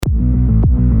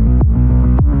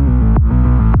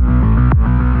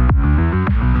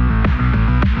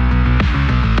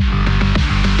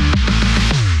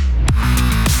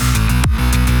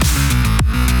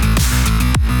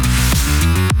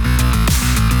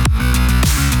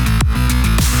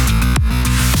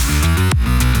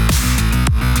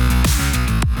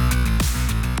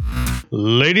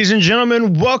Ladies and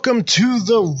gentlemen, welcome to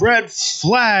the Red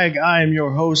Flag. I am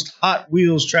your host, Hot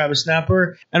Wheelz Travis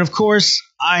Snapper. And of course,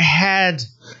 I had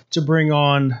to bring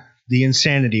on the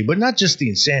insanity, but not just the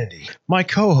insanity. My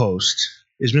co-host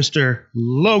is Mr.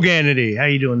 Loganity. How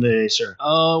you doing today, sir?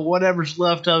 Whatever's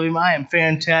left of him, I am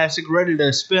fantastic. Ready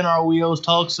to spin our wheels,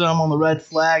 talk some on the Red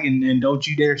Flag, and don't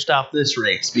you dare stop this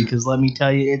race, because let me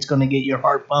tell you, it's going to get your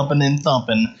heart pumping and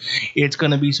thumping. It's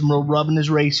going to be some real rubbing and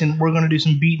racing. We're going to do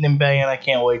some beating and banging. I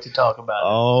can't wait to talk about it.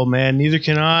 Oh, man, neither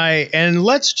can I. And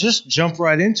let's just jump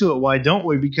right into it. Why don't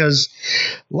we? Because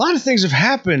a lot of things have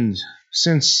happened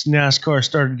since NASCAR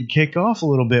started to kick off a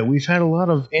little bit. We've had a lot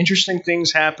of interesting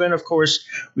things happen. Of course,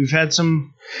 we've had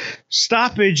some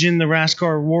stoppage in the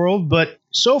NASCAR world, but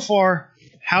so far,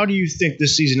 how do you think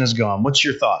this season has gone? What's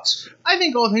your thoughts? I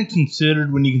think all things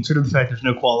considered, when you consider the fact there's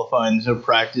no qualifying, there's no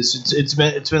practice, it's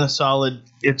been a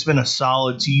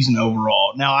solid season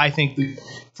overall. Now, I think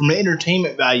from an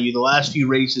entertainment value, the last few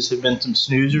races have been some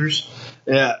snoozers.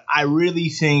 I really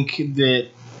think that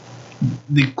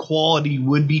the quality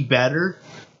would be better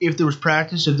if there was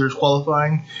practice, if there was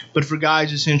qualifying. But for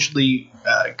guys essentially,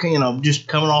 just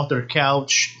coming off their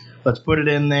couch, let's put it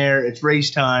in there, it's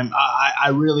race time, I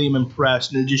really am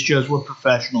impressed. And it just shows what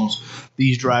professionals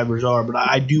these drivers are. But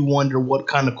I do wonder what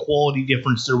kind of quality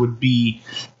difference there would be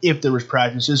if there was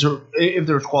practices, or if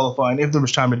there was qualifying, if there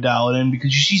was time to dial it in.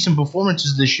 Because you see some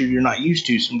performances this year you're not used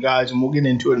to. Some guys, and we'll get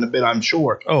into it in a bit, I'm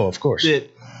sure. Oh, of course.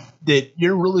 That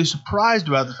you're really surprised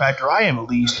about the fact, or I am at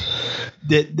least,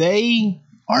 that they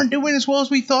aren't doing as well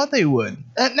as we thought they would.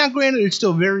 Now, granted, it's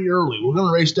still very early. We're going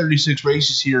to race 36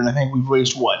 races here, and I think we've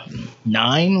raced,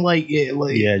 9?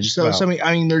 Yeah, just so. About. So,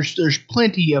 I mean, there's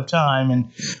plenty of time,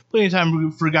 and plenty of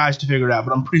time for guys to figure it out.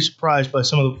 But I'm pretty surprised by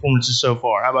some of the performances so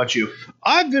far. How about you?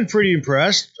 I've been pretty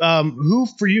impressed. Who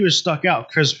for you has stuck out?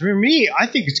 Because for me, I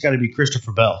think it's got to be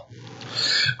Christopher Bell.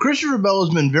 Christopher Bell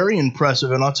has been very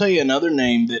impressive, and I'll tell you another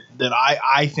name that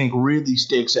I think really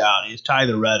sticks out is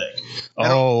Tyler Reddick.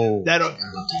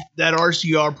 That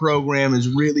RCR program is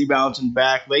really bouncing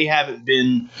back. They haven't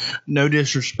been, no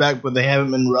disrespect, but they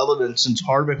haven't been relevant since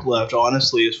Harvick left,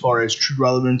 honestly, as far as true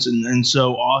relevance. And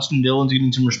so Austin Dillon's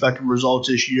getting some respectable results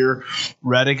this year.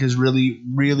 Reddick is really,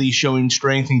 really showing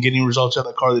strength and getting results out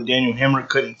of the car that Daniel Hemrick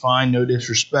couldn't find, no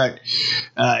disrespect.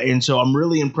 And so I'm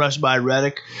really impressed by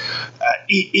Reddick.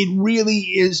 It really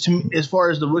is, to me, as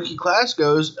far as the rookie class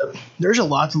goes, there's a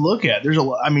lot to look at.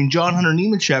 John Hunter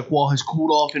Nemechek, while has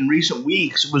cooled off in recent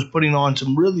weeks, was putting on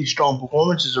some really strong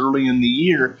performances early in the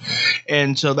year.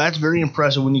 And so that's very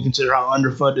impressive when you consider how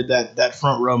underfunded that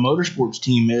front row motorsports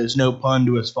team is, no pun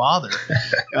to his father.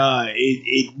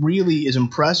 It really is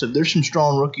impressive. There's some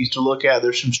strong rookies to look at.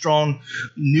 There's some strong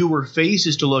newer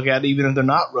faces to look at, even if they're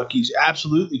not rookies.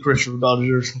 Absolutely, Christopher Bell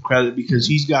deserves some credit because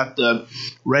he's got the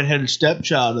redheaded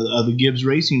stepchild of the Gibbs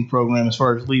Racing program as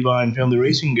far as Levi and family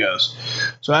racing goes.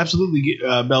 So absolutely,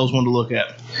 Bell's one to look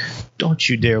at. Don't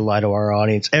you dare lie to our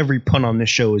audience. Every pun on this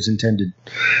show is intended.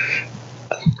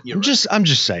 I'm just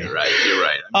saying. You're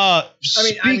right. I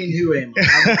mean, who am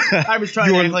I? I was trying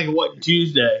to act like it wasn't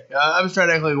Tuesday.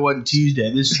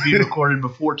 This is being recorded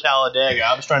before Talladega.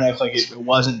 I was trying to act like it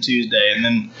wasn't Tuesday, and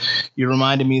then you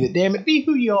reminded me that, damn it, be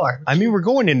who you are. I mean, we're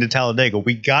going into Talladega.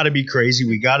 We got to be crazy.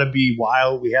 We got to be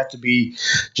wild. We have to be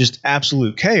just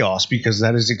absolute chaos, because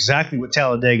that is exactly what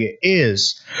Talladega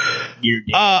is.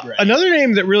 Right. Another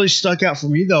name that really stuck out for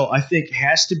me, though, I think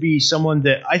has to be someone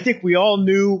that I think we all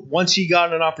knew once he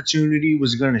got an opportunity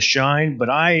was going to shine, but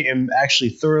I am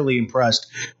actually thoroughly impressed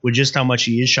with just how much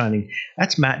he is shining.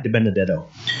 That's Matt DiBenedetto.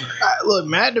 Look,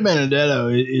 Matt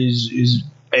DiBenedetto is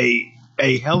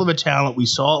a hell of a talent. We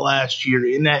saw it last year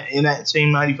in that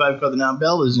same 95 car that now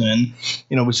Bell is in.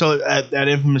 We saw it at that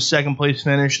infamous second place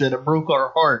finish that it broke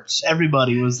our hearts.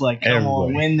 Everybody was like, come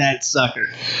on, win that sucker.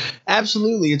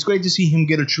 Absolutely. It's great to see him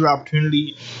get a true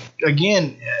opportunity.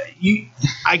 Again,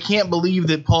 I can't believe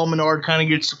that Paul Menard kind of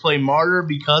gets to play martyr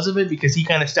because of it, because he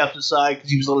kind of stepped aside because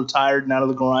he was a little tired and out of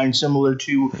the grind, similar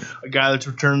to a guy that's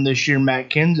returned this year, Matt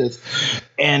Kenseth.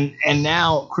 And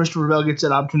now Christopher Bell gets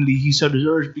that opportunity he so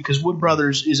deserves, because Wood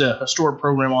Brothers is a historic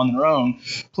program on their own.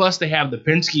 Plus, they have the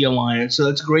Penske Alliance, so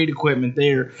that's great equipment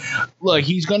there. Look,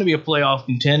 he's going to be a playoff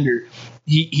contender.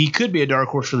 He could be a dark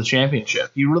horse for the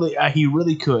championship. He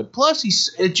really could. Plus,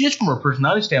 he's just from a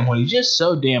personality standpoint, he's just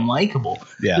so damn likable.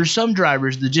 Yeah. There's some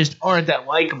drivers that just aren't that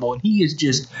likable, and he is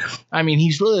just. I mean,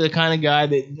 he's really the kind of guy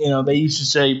that they used to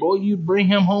say, "Boy, you bring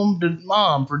him home to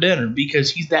mom for dinner,"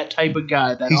 because he's that type of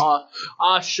guy. That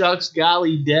shucks,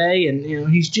 golly day, and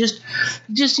he just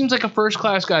seems like a first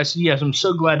class guy. So yes, I'm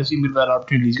so glad to see him get that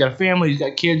opportunity. He's got a family, he's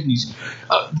got kids, and he's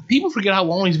people forget how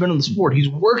long he's been in the sport. He's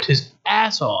worked his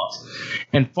ass off.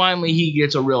 And finally, he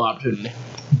gets a real opportunity.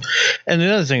 And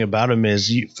the other thing about him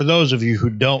is, for those of you who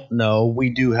don't know, we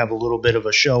do have a little bit of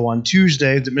a show on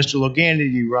Tuesday that Mr.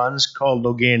 Loganity runs called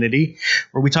Loganity,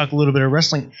 where we talk a little bit of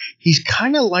wrestling. He's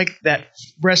kind of like that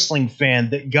wrestling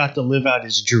fan that got to live out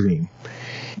his dream.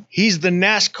 He's the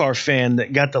NASCAR fan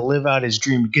that got to live out his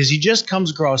dream, because he just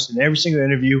comes across in every single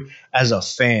interview as a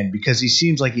fan, because he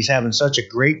seems like he's having such a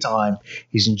great time.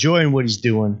 He's enjoying what he's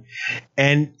doing,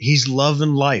 and he's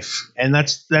loving life. And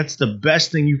that's the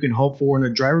best thing you can hope for in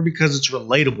a driver, because it's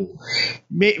relatable.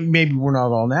 Maybe we're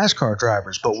not all NASCAR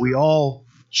drivers, but we all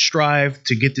strive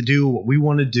to get to do what we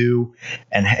want to do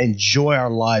and enjoy our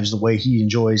lives the way he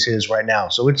enjoys his right now.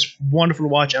 So it's wonderful to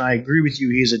watch, and I agree with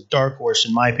you. He is a dark horse,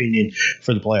 in my opinion,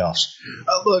 for the playoffs.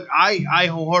 Look, I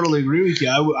wholeheartly agree with you.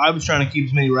 I was trying to keep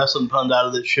as many wrestling puns out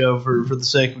of this show for the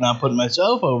sake of not putting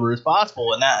myself over as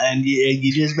possible, and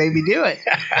you just made me do it.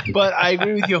 But I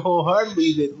agree with you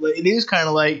wholeheartedly that it is kind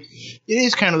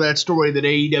of that story that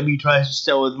AEW tries to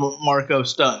tell with Marco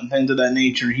Stunt and things of that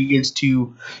nature. He gets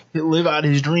to live out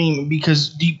his dream, because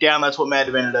deep down that's what Matt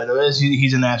DiBenedetto is.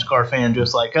 He's a NASCAR fan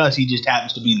just like us. He just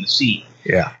happens to be in the seat.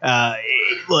 Yeah.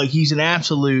 Look, he's an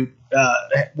absolute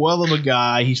well of a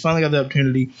guy. He's finally got the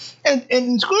opportunity, and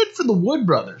it's good for the Wood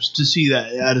brothers to see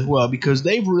that as well, because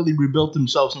they've really rebuilt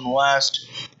themselves in the last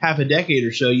half a decade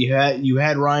or so. You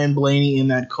had Ryan Blaney in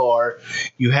that car,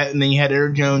 and then you had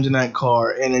Eric Jones in that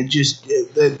car, and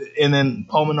and then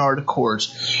Paul Menard, of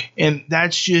course, and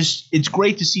it's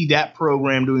great to see that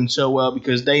program doing so well,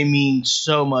 because they mean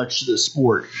so much to the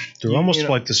sport. They're almost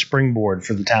like the springboard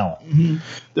for the talent. Mm-hmm.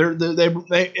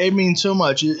 They mean so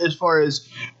much as far as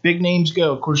big names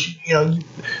go. Of course,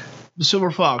 the Silver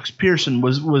Fox, Pearson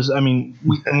was. I mean,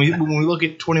 when we look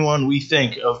at 21, we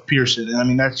think of Pearson, and I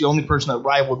mean that's the only person that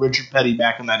rivaled Richard Petty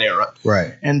back in that era.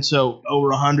 Right. And so over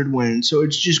 100 wins. So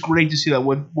it's just great to see that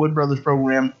Wood Brothers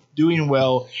program doing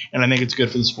well, and I think it's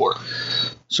good for the sport.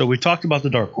 So we've talked about the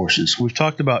dark horses. We've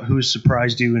talked about who has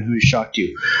surprised you and who has shocked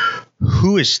you.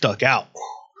 Who has stuck out?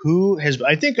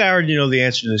 I think I already know the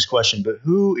answer to this question, but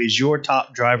who is your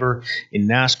top driver in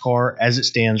NASCAR as it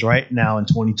stands right now in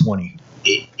 2020?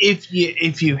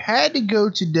 If you had to go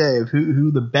today of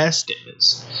who the best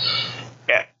is,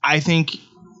 I think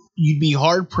you'd be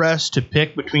hard pressed to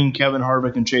pick between Kevin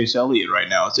Harvick and Chase Elliott right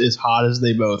now. It's as hot as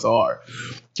they both are.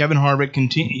 Kevin Harvick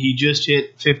he just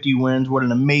hit 50 wins. What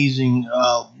an amazing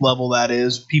level that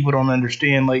is. People don't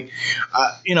understand.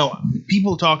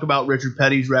 People talk about Richard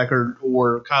Petty's record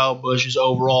or Kyle Busch's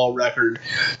overall record,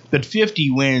 but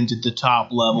 50 wins at the top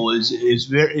level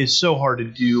is so hard to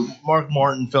do. Mark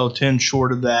Martin fell 10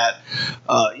 short of that.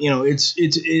 It's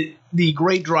the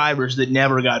great drivers that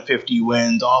never got 50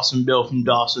 wins. Austin Bill from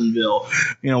Dawsonville.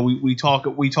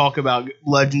 We talk about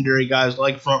legendary guys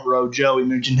like Front Row Joe. We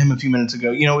mentioned him a few minutes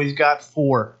ago. He's got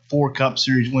four Cup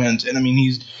Series wins, and I mean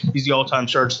he's the all-time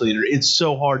starts leader. It's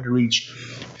so hard to reach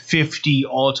 50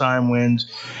 all-time wins.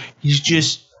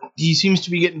 He seems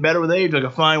to be getting better with age, like a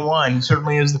fine wine. He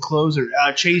certainly is the closer.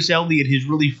 Chase Elliott has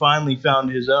really finally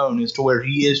found his own as to where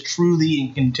he is truly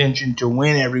in contention to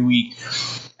win every week,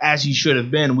 as he should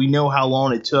have been. We know how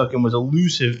long it took and was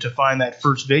elusive to find that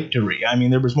first victory. I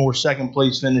mean, there was more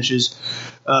second-place finishes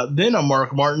than a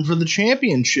Mark Martin for the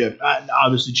championship.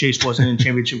 Obviously, Chase wasn't in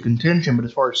championship contention, but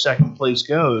as far as second place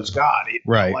goes, God,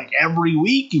 right. Like every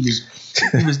week he was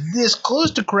this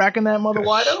close to cracking that mother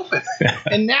wide open.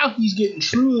 And now he's getting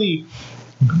truly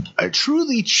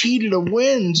cheated of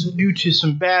wins due to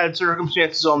some bad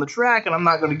circumstances on the track, and I'm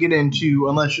not going to get into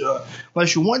unless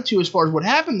you want to as far as what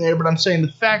happened there, but I'm saying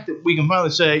the fact that we can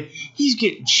finally say he's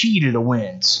getting cheated of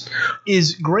wins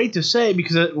is great to say,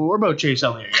 because we're both Chase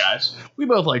Elliott guys. We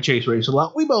both like Chase Race a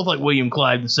lot. We both like William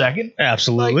Clyde II.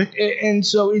 Absolutely. And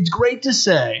so it's great to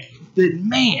say that,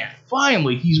 man,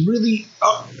 finally he's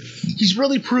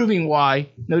really proving why,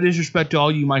 no disrespect to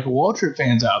all you Michael Waltrip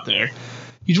fans out there,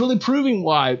 he's really proving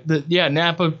why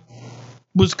Napa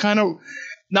was kind of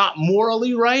not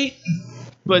morally right,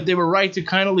 but they were right to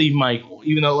kind of leave Michael,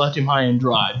 even though it left him high and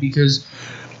dry, because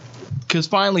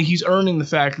finally he's earning the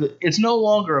fact that it's no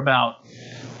longer about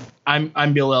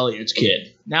I'm Bill Elliott's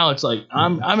kid. Now it's like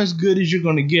I'm as good as you're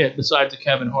going to get, besides a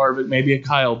Kevin Harvick, maybe a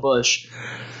Kyle Busch.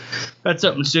 That's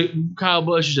something. Kyle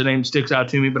Busch is a name that sticks out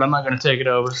to me, but I'm not going to take it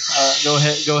over. Go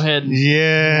ahead.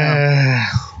 Yeah.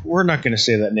 We're not going to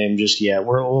say that name just yet.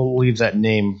 We'll leave that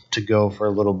name to go for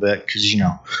a little bit, because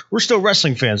we're still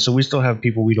wrestling fans, so we still have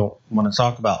people we don't want to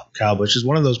talk about. Kyle Busch is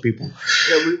one of those people.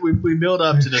 Yeah, we build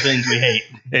up to the things we hate.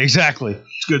 Exactly.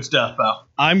 It's good stuff, pal.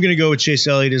 I'm going to go with Chase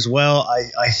Elliott as well.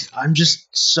 I'm just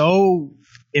so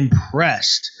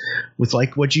impressed with,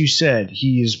 like what you said,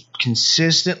 he has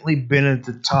consistently been at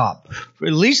the top for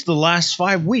at least the last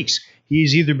 5 weeks.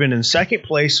 He's either been in second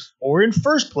place or in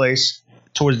first place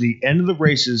towards the end of the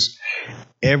races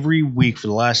every week for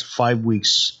the last 5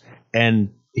 weeks.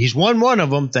 And he's won one of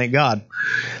them, thank God.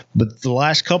 But the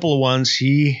last couple of ones,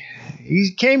 he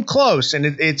came close. And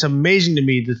it's amazing to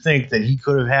me to think that he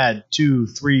could have had 2,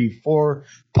 3, 4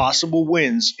 possible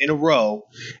wins in a row.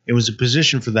 It was a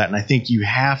position for that. And I think you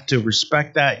have to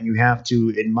respect that. And you have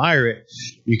to admire it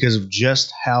because of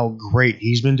just how great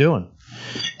he's been doing.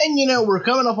 And, we're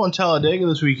coming up on Talladega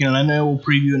this weekend, and I know we'll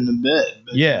preview it in a bit.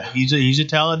 But yeah. He's a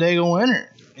Talladega winner.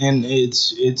 And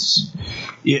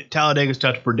Talladega's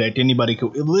tough to predict. Anybody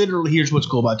could. Literally, here's what's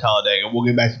cool about Talladega. We'll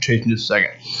get back to Chase in just a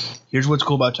second. Here's what's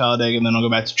cool about Talladega, and then I'll go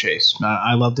back to Chase.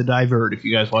 I love to divert if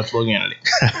you guys watch Loganity.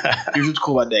 Here's what's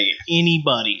cool about Talladega.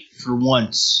 Anybody, for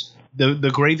once,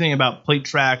 the great thing about plate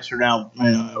tracks are now,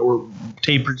 or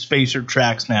tapered spacer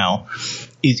tracks now,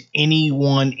 is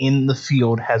anyone in the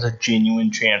field has a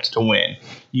genuine chance to win.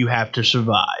 You have to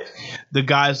survive. The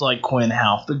guys like Quinn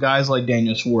Houff, the guys like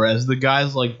Daniel Suarez, the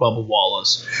guys like Bubba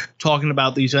Wallace, talking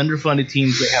about these underfunded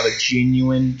teams that have a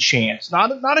genuine chance.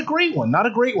 Not a great one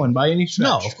by any stretch.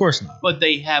 No, of course not. But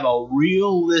they have a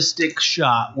realistic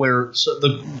shot where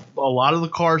a lot of the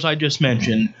cars I just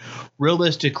mentioned,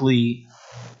 realistically,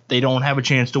 they don't have a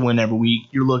chance to win every week.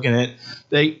 You're looking at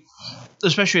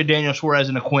especially a Daniel Suarez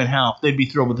and a Quinn Houff, they'd be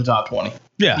thrilled with the top 20.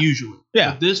 Yeah. Usually.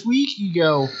 Yeah. But this week, you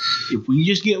go, if we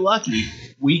just get lucky,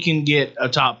 we can get a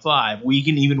top 5. We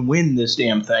can even win this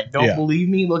damn thing. Don't believe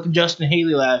me? Look at Justin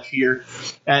Haley last year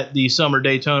at the Summer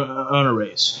Daytona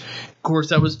race. Of course,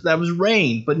 that was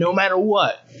rain, but no matter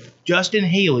what, Justin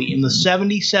Haley in the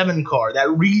 77 car,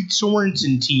 that Reed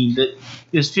Sorensen team that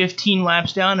is 15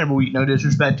 laps down every week, no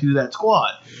disrespect to that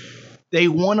squad, they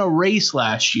won a race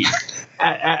last year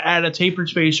at a tapered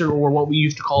spacer, or what we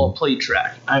used to call a plate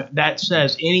track. That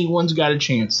says anyone's got a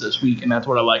chance this week, and that's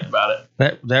what I like about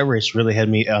it. That race really had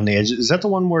me on the edge. Is that the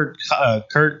one where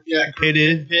Kurt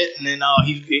pitted? And then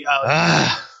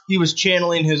he was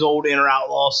channeling his old inner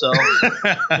outlaw self.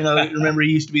 Remember he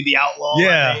used to be the outlaw.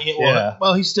 Yeah.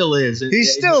 Well, he still is. He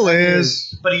still is.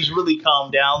 But he's really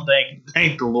calmed down.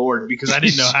 Thank the Lord, because I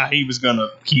didn't know how he was going to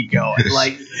keep going.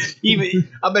 Like,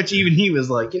 I bet you even he was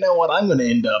like, you know what? I'm going to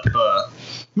end up.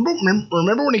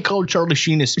 Remember when he called Charlie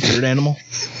Sheen a spirit animal?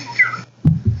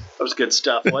 That was good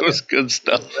stuff. That was good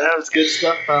stuff. That was good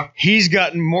stuff, huh? He's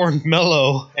gotten more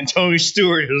mellow, and Tony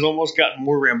Stewart has almost gotten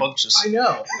more rambunctious. I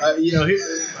know.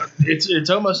 It's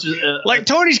almost like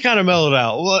Tony's kind of mellowed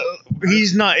out. Well,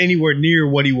 he's not anywhere near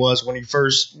what he was when he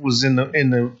first was in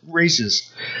the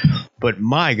races. But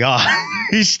my God,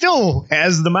 he still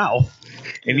has the mouth.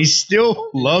 And he still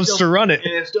loves to run it.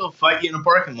 And it's still a fight in a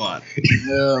parking lot.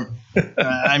 If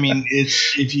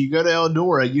you go to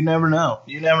Eldora, you never know.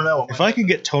 If I could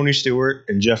get Tony Stewart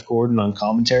and Jeff Gordon on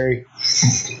commentary,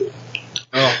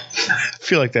 I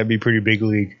feel like that'd be pretty big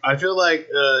league. I feel like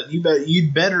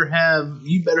you'd better have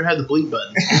the bleep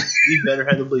button. You'd better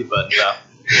have the bleep button, pal.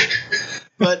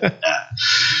 But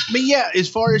yeah, as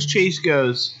far as Chase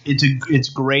goes, it's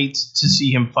great to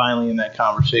see him finally in that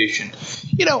conversation.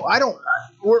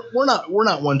 We're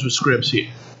not ones with scripts here.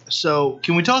 So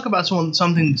can we talk about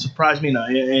something that surprised me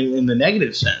in the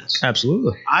negative sense?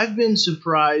 Absolutely. I've been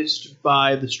surprised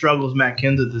by the struggles Matt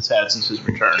Kenseth has had since his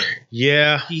return.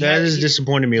 Yeah, that has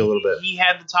disappointed me a little bit. He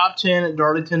had the top 10 at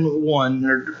Darlington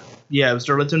 1, it was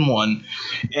Darlington 1,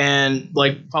 and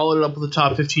followed it up with the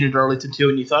top 15 at Darlington 2,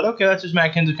 and you thought, okay, that's just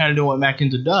Matt Kenseth kind of doing what Matt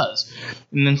Kenseth does.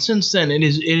 And then since then, it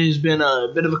has been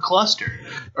a bit of a cluster.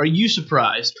 Are you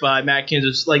surprised by Matt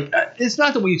Kenseth's? It's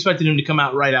not that we expected him to come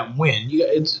out right out and win.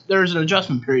 There's an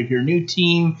adjustment period here. New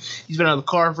team. He's been out of the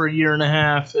car for a year and a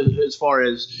half as far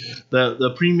as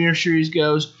the Premier Series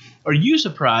goes. Are you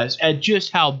surprised at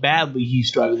just how badly he's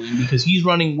struggling? Because he's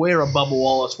running where a Bubba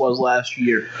Wallace was last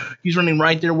yeyear. He's running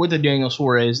right there with a Daniel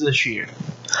Suarez this year.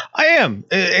 I am.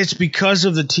 It's because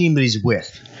of the team that he's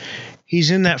with. He's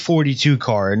in that 42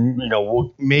 car, and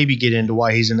we'll maybe get into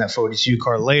why he's in that 42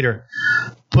 car later.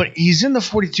 But he's in the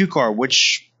 42 car,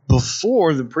 which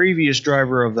before the previous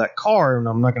driver of that car, and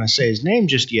I'm not going to say his name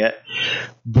just yet,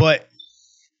 but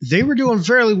they were doing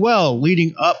fairly well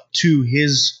leading up to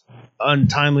his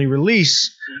untimely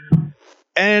release.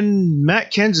 And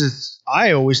Matt Kenseth,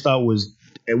 I always thought was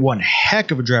one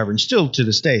heck of a driver, and still to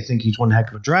this day think he's one heck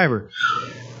of a driver.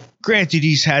 Granted,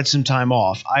 he's had some time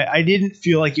off. I didn't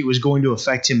feel like it was going to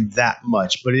affect him that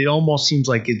much, but it almost seems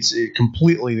like it's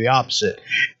completely the opposite.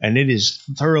 And it is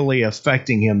thoroughly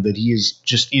affecting him that he has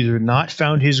just either not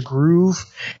found his groove,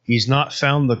 he's not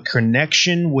found the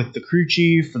connection with the crew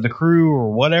chief or the crew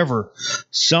or whatever.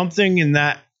 Something in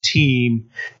that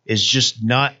team is just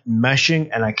not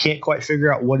meshing, and I can't quite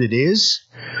figure out what it is.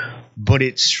 But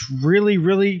it's really,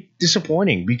 really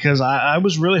disappointing because I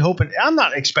was really hoping. I'm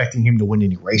not expecting him to win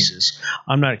any races.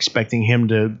 I'm not expecting him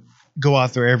to go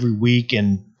out there every week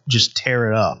and just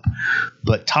tear it up.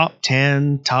 But top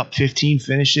 10, top 15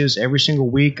 finishes every single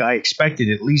week, I expected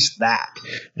at least that.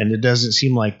 And it doesn't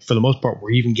seem like, for the most part,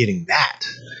 we're even getting that.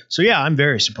 So, yeah, I'm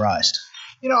very surprised.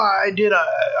 You know, I did.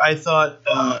 I thought.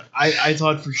 I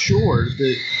thought for sure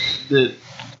that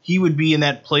he would be in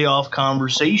that playoff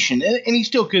conversation, and he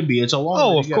still could be. It's a long.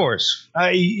 Oh, way of to go. course.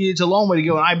 It's a long way to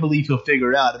go, and I believe he'll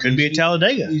figure it out. Could be at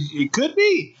Talladega. It could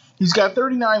be. He's got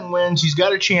 39 wins. He's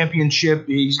got a championship.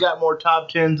 He's got more top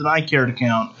tens than I care to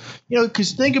count. You know,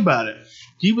 because think about it.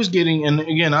 He was getting, and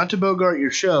again, not to bogart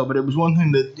your show, but it was one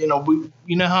thing that you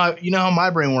know how my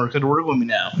brain works. It'll work with me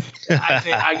now.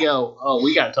 I go, oh,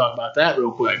 we got to talk about that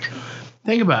real quick.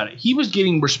 Think about it. He was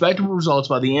getting respectable results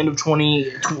by the end of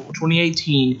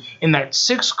 2018 in that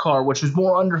 6 car, which was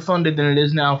more underfunded than it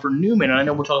is now for Newman. And I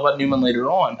know we'll talk about Newman later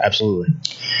on. Absolutely.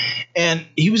 And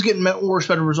he was getting more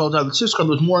respectable results out of the 6 car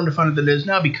that was more underfunded than it is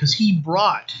now because he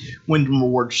brought Wyndham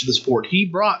Rewards to the sport. He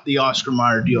brought the Oscar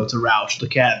Mayer deal to Roush, the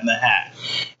cat in the hat.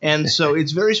 And so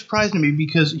it's very surprising to me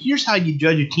because here's how you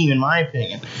judge a team, in my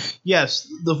opinion. Yes,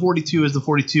 the 42 is the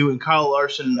 42, and Kyle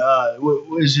Larson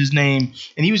was his name.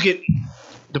 And he was getting,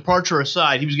 departure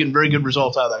aside, he was getting very good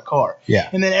results out of that car. Yeah.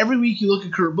 And then every week you look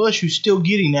at Kurt Busch, who's still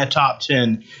getting that top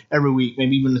 10 every week,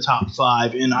 maybe even the top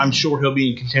 5. And I'm sure he'll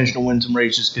be in contention to win some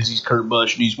races because he's Kurt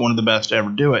Busch and he's one of the best to ever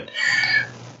do it.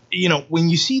 You know, when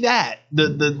you see that,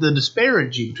 the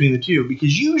disparity between the two,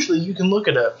 because usually you can look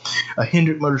at a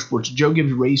Hendrick Motorsports, Joe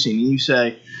Gibbs Racing, and you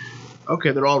say,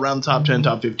 okay, they're all around the top 10,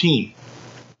 top 15.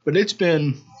 But it's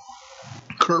been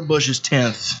Kurt Busch's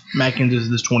 10th, Matt Kenseth's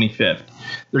this 25th.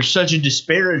 There's such a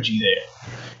disparity there.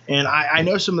 And I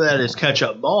know some of that is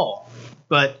catch-up ball,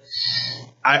 but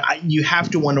you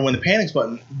have to wonder when the panics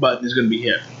button is going to be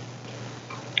hit.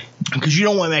 Because you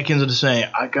don't want Matt Kenseth to say,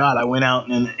 God, I went out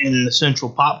in an essential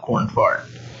popcorn fart.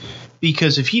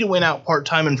 Because if he'd went out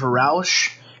part-timing for Roush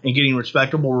and getting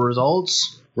respectable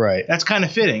results, right, that's kind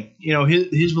of fitting. You know,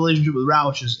 his relationship with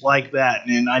Roush is like that.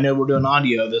 And I know we're doing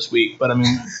audio this week, but I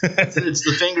mean, it's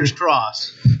the fingers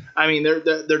crossed. I mean,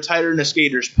 they're tighter than a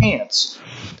skater's pants.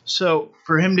 So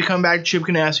for him to come back to Chip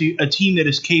Ganassi, a team that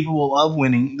is capable of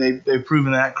winning, they've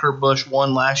proven that. Kurt Busch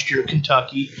won last year at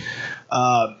Kentucky.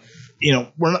 You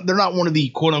know, they're not one of the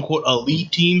quote-unquote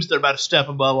elite teams. They're about a step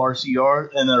above RCR,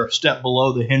 and they're a step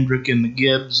below the Hendrick and the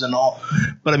Gibbs and all.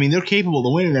 But, I mean, they're capable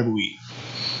of winning every week.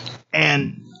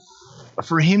 And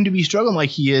for him to be struggling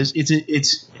like he is,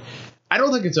 I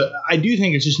do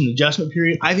think it's just an adjustment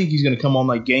period. I think he's going to come on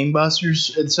like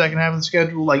gangbusters at the second half of the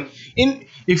schedule. Like, NBC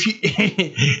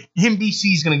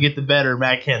is going to get the better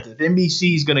Matt Kenseth.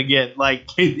 NBC is going to get Matt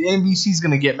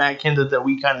Kenseth that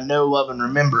we kind of know, love, and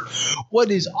remember.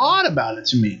 What is odd about it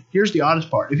to me? Here's the oddest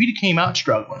part. If he came out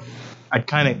struggling, I'd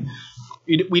kind of.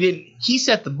 We didn't. He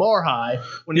set the bar high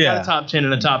when he got a top 10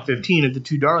 and a top 15 at the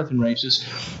 2 Darlington races,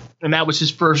 and that was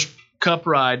his first Cup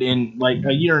ride in like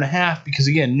a year and a half because,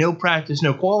 again, no practice,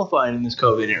 no qualifying in this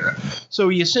COVID era. So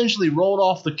he essentially rolled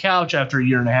off the couch after a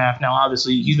year and a half. Now,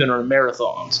 obviously, he's been running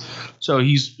marathons, so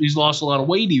he's lost a lot of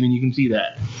weight. Even you can see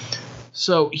that.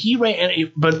 So he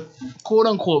ran, but quote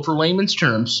unquote, for layman's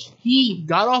terms, he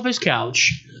got off his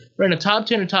couch, ran a top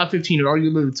 10 and top 15 at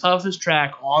arguably the toughest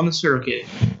track on the circuit,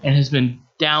 and has been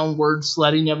downward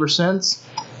sledding ever since.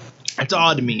 It's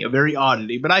odd to me, a very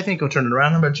oddity, but I think he'll turn it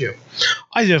around. How about you?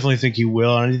 I definitely think he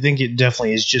will, and I think it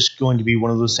definitely is just going to be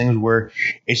one of those things where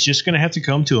it's just going to have to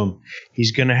come to him.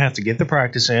 He's going to have to get the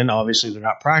practice in. Obviously, they're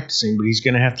not practicing, but he's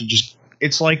going to have to just –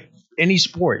 it's like any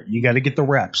sport. You got to get the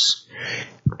reps.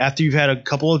 After you've had a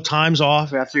couple of times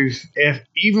off,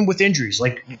 even with injuries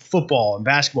like football and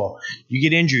basketball, you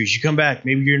get injuries, you come back,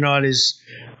 maybe you're not as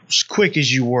quick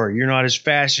as you were, you're not as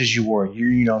fast as you were.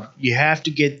 You have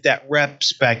to get that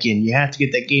reps back in. You have to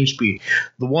get that game speed.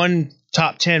 The one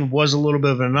top 10 was a little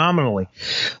bit of an anomaly,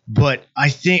 but I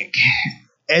think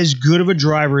as good of a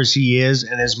driver as he is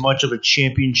and as much of a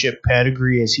championship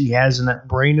pedigree as he has in that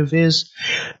brain of his,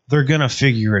 they're going to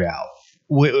figure it out.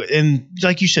 And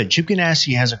like you said, Chip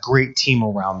Ganassi has a great team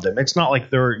around them. It's not like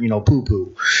they're,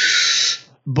 poo-poo.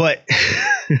 But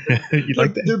you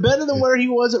like that? They're better than where he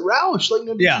was at Roush. Like,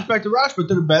 no disrespect to Roush,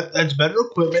 but that's better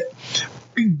equipment.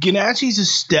 Ganassi's a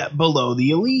step below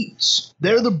the elites.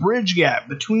 They're the bridge gap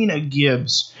between a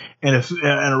Gibbs and a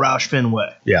Roush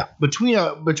Fenway. Yeah. Between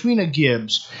a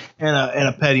Gibbs and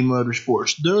a Petty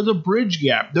Motorsports. They're the bridge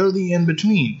gap. They're the in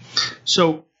between.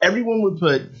 So everyone would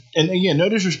put, and again, no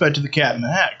disrespect to the Cat in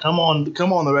the Hat. Come on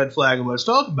the red flag and let's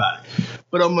talk about it.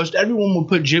 But almost everyone would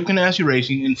put Chip Ganassi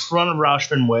Racing in front of Roush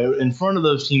Fenway, in front of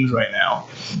those teams right now.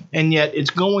 And yet it's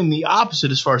going the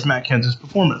opposite as far as Matt Kenseth's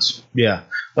performance. Yeah.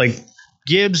 Like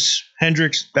Gibbs,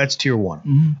 Hendricks, that's tier 1.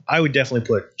 Mm-hmm. I would definitely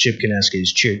put Chip Ganassi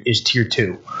as tier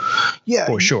 2. Yeah,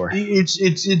 for sure. It's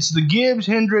the Gibbs,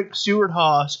 Hendricks, Stewart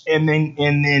Haas, and then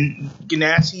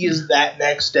Ganassi is that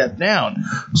next step down.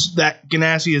 That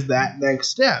Ganassi is that next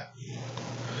step.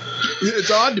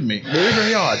 It's odd to me, very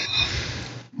very odd,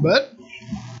 but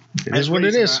it is what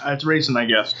it is. It's racing, I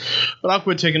guess. But I'll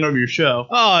quit taking over your show.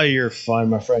 Oh, you're fine,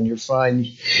 my friend. You're fine.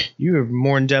 You are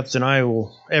more in depth than I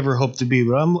will ever hope to be,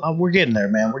 but we're getting there,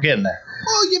 man. We're getting there.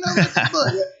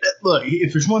 Well, look,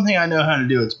 if there's one thing I know how to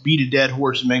do, it's beat a dead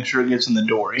horse and make sure it gets in the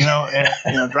door.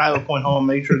 And drive a point home,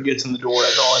 make sure it gets in the door.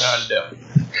 That's all I know how to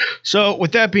do. So,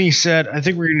 with that being said, I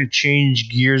think we're going to change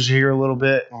gears here a little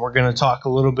bit, and we're going to talk a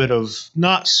little bit of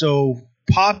not so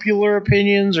popular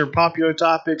opinions or popular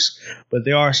topics, but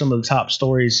they are some of the top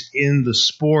stories in the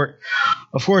sport.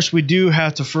 Of course, we do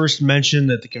have to first mention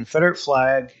that the Confederate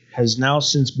flag has now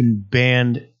since been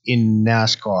banned in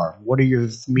NASCAR. What are your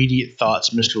immediate thoughts,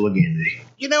 Mr. Loganity?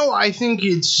 I think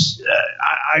it's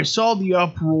I saw the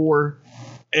uproar,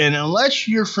 and unless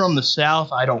you're from the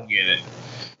South, I don't get it.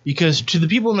 Because to the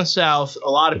people in the South, a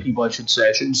lot of people, I should say,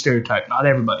 I shouldn't stereotype, not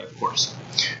everybody, of course.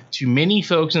 To many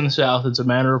folks in the South, it's a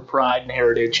matter of pride and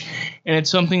heritage, and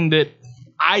it's something that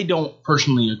I don't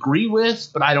personally agree with,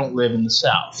 but I don't live in the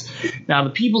South. Now, the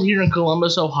people here in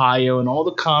Columbus, Ohio, and all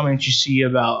the comments you see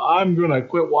about, I'm going to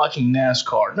quit watching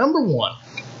NASCAR. Number one,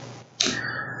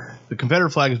 the Confederate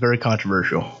flag is very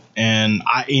controversial, and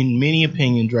in many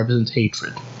opinions represents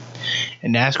hatred.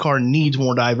 And NASCAR needs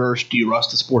more diversity, or else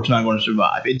the sport's not going to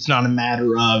survive. It's not a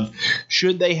matter of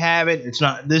should they have it. It's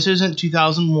not. This isn't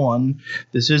 2001.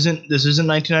 This isn't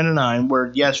 1999,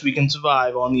 where yes, we can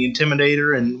survive on the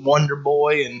Intimidator and Wonder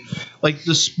Boy, and like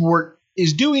the sport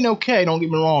is doing okay. Don't get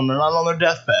me wrong; they're not on their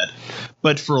deathbed,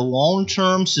 but for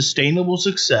long-term sustainable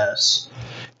success,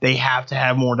 they have to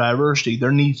have more diversity.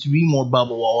 There needs to be more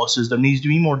Bubba Wallaces. There needs to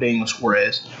be more Daniel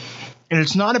Suarez. And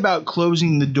it's not about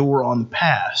closing the door on the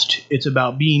past. It's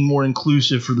about being more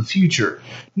inclusive for the future.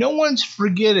 No one's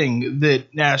forgetting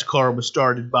that NASCAR was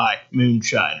started by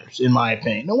moonshiners, in my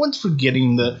opinion. No one's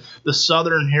forgetting the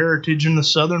Southern heritage and the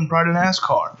Southern pride of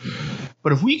NASCAR.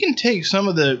 But if we can take some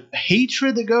of the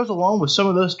hatred that goes along with some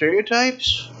of those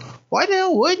stereotypes, why the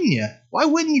hell wouldn't you? Why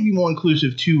wouldn't you be more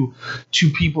inclusive to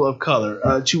people of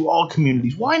color, to all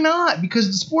communities? Why not? Because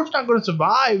the sport's not going to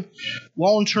survive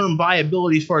long-term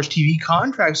viability as far as TV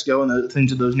contracts go and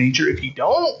things of those nature if you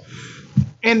don't.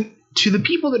 And to the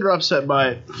people that are upset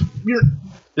by it,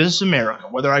 this is America.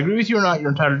 Whether I agree with you or not,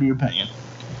 you're entitled to your opinion.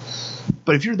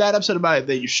 But if you're that upset about it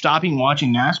that you're stopping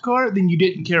watching NASCAR, then you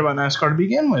didn't care about NASCAR to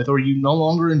begin with, or you no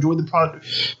longer enjoy the product.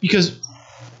 Because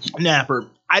Napper,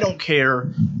 I don't care,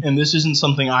 and this isn't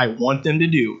something I want them to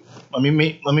do. Let me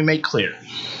make clear.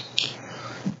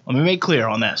 Let me make clear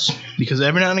on this, because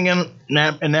every now and again,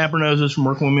 Napper knows this from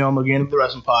working with me on Loganity the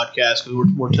Wrestling Podcast,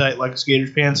 because we're tight like a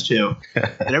skater's pants too.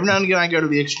 And every now and again, I go to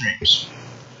the extremes.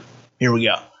 Here we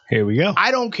go.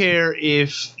 I don't care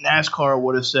if NASCAR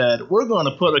would have said, we're going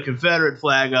to put a Confederate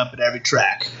flag up at every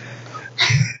track.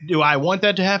 Do I want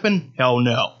that to happen? Hell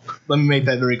no. Let me make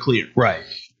that very clear. Right.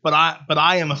 But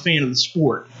I am a fan of the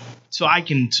sport, so I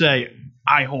can say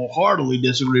I wholeheartedly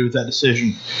disagree with that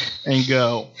decision and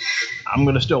go, I'm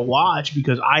going to still watch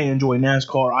because I enjoy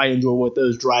NASCAR. I enjoy what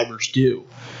those drivers do.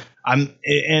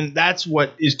 And that's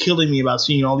what is killing me about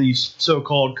seeing all these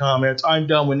so-called comments. I'm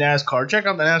done with NASCAR. Check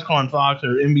out the NASCAR on Fox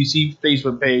or NBC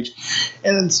Facebook page,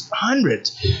 and it's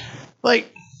hundreds.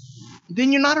 Like,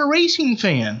 then you're not a racing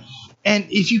fan. And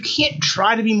if you can't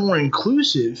try to be more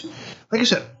inclusive, like I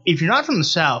said, if you're not from the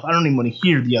South, I don't even want to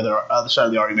hear the other side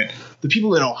of the argument. The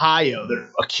people in Ohio,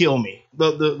 they'll kill me.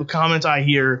 The comments I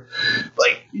hear,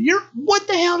 like, what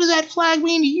the hell does that flag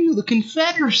mean to you? The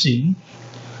Confederacy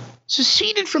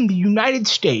seceded from the United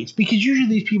States, because usually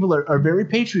these people are very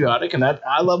patriotic, and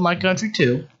I love my country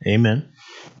too. Amen.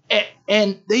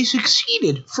 And they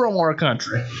seceded from our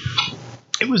country.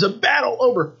 It was a battle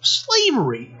over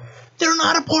slavery. They're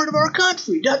not a part of our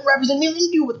country. It doesn't represent anything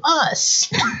to do with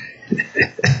us.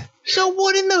 So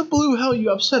what in the blue hell are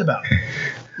you upset about?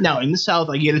 Now, in the South,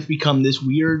 I get it's become this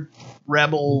weird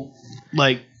rebel,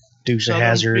 like, Dukes of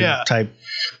Hazzard type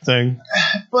thing.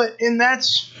 And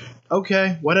that's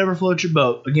okay, whatever floats your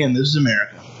boat. Again, this is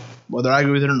America, whether I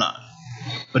agree with it or not.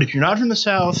 But if you're not from the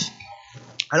South,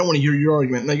 I don't want to hear your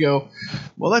argument. And they go,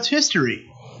 well, that's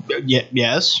history.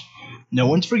 Yes, no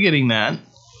one's forgetting that.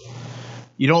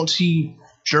 You don't see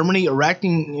Germany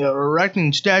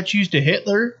erecting statues to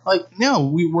Hitler. Like, no,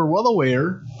 we're well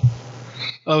aware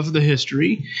of the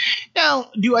history. Now,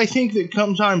 do I think that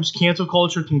sometimes cancel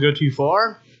culture can go too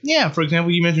far? Yeah. For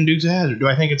example, you mentioned Dukes of Hazzard. Do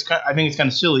I think it's kind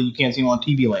of silly you can't see them on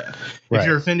TV land. Right. If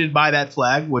you're offended by that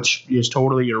flag, which is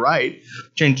totally your right,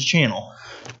 change the channel.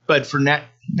 But for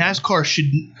NASCAR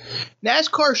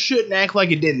shouldn't act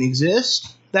like it didn't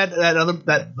exist.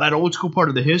 That old school part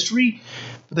of the history.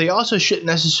 But they also shouldn't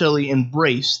necessarily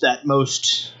embrace that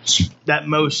most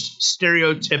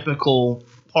stereotypical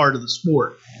part of the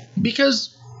sport,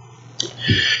 because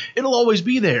it'll always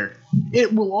be there.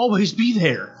 It will always be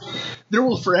there. There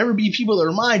will forever be people that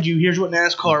remind you, here's what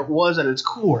NASCAR was at its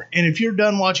core. And if you're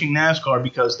done watching NASCAR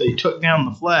because they took down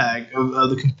the flag of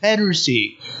the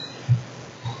Confederacy,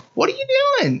 what are you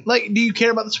doing? Like, do you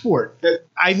care about the sport?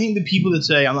 I think the people that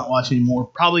say I'm not watching anymore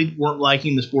probably weren't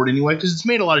liking the sport anyway, because it's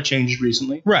made a lot of changes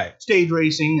recently. Right. Stage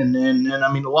racing and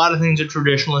I mean a lot of things that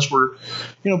traditionalists were,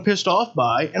 pissed off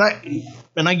by, and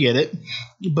I get it.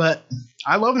 But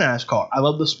I love NASCAR. I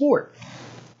love the sport.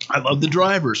 I love the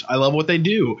drivers. I love what they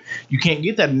do. You can't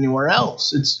get that anywhere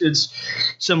else. It's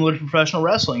similar to professional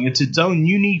wrestling. It's its own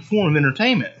unique form of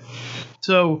entertainment.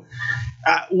 So,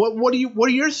 what are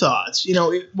your thoughts?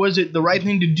 Was it the right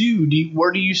thing to do?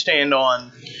 Where do you stand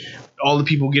on all the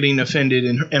people getting offended?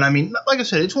 And I mean, like I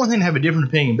said, it's one thing to have a different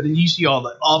opinion, but then you see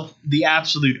all the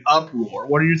absolute uproar.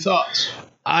 What are your thoughts?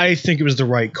 I think it was the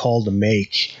right call to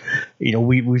make.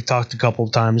 We've talked a couple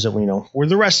of times that we're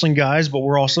the wrestling guys, but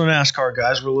we're also the NASCAR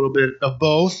guys. We're a little bit of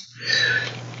both.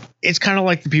 It's kind of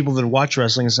like the people that watch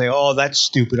wrestling and say, oh, that's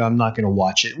stupid, I'm not going to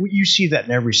watch it. You see that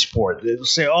in every sport. They'll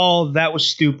say, oh, that was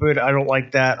stupid, I don't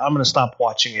like that, I'm going to stop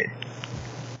watching it.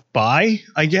 Bye,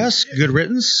 I guess. Good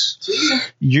riddance.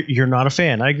 You're not a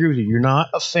fan. I agree with you. You're not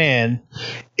a fan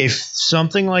if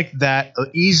something like that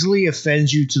easily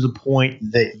offends you to the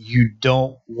point that you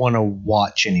don't want to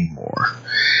watch anymore.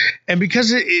 And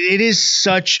because it is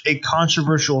such a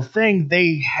controversial thing,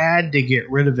 they had to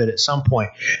get rid of it at some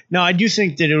point. Now, I do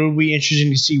think that it would be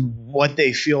interesting to see what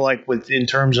they feel like in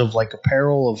terms of like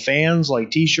apparel of fans,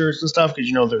 like T-shirts and stuff,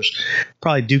 because there's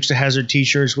probably Dukes of Hazzard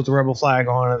T-shirts with the rebel flag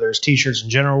on it. There's T-shirts in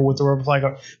general with the rebel flag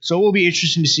on. So it will be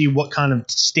interesting to see what kind of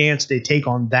stance they take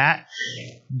on that.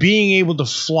 Being able to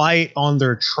fly it on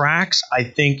their tracks, I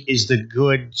think, is the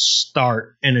good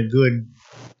start and a good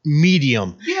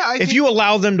medium. Yeah, if you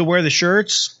allow them to wear the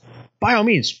shirts, by all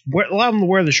means, allow them to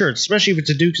wear the shirts, especially if it's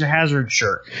a Dukes of Hazzard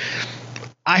shirt.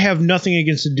 I have nothing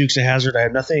against the Dukes of Hazzard. I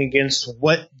have nothing against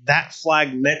what that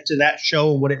flag meant to that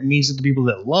show and what it means to the people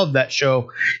that love that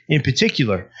show in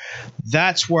particular.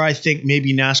 That's where I think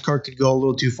maybe NASCAR could go a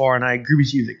little too far, and I agree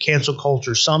with you that cancel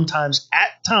culture sometimes,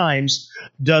 at times,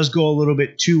 does go a little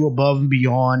bit too above and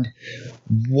beyond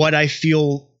what I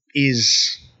feel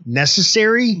is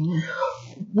necessary.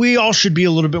 We all should be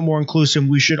a little bit more inclusive.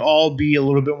 We should all be a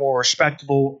little bit more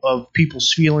respectful of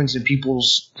people's feelings and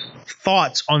people's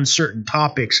thoughts on certain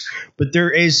topics. But there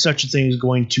is such a thing as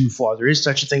going too far. There is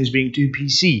such a thing as being too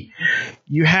PC.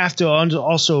 You have to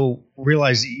also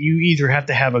realize that you either have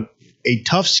to have a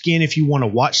tough skin if you want to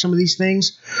watch some of these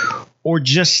things, or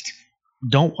just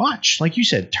don't watch. Like you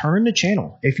said, turn the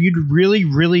channel. If you really,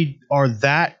 really are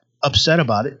that upset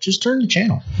about it, just turn the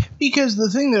channel. Because the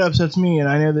thing that upsets me, and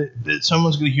I know that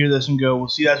someone's going to hear this and go, well,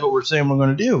 see, that's what we're saying we're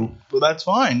going to do. Well, that's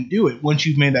fine. Do it once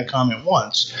you've made that comment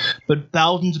once. But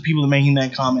thousands of people are making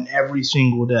that comment every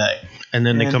single day. And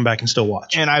then they come back and still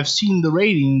watch. And I've seen the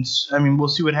ratings. I mean, we'll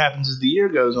see what happens as the year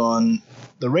goes on.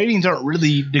 The ratings aren't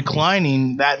really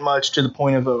declining that much to the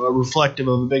point of a reflective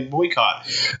of a big boycott.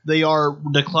 They are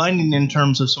declining in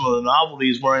terms of some of the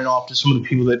novelties wearing off to some of the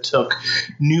people that took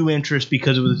new interest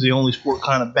because it was the only sport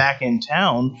kind of back in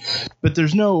town. But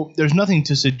there's nothing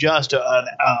to suggest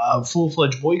a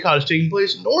full-fledged boycott is taking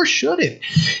place, nor should it.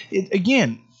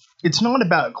 Again, it's not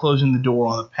about closing the door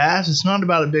on the past. It's not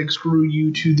about a big screw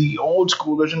you to the old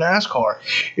schoolers in NASCAR.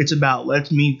 It's about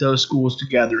let's meet those schools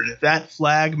together. And if that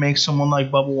flag makes someone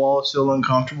like Bubba Wallace feel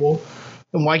uncomfortable,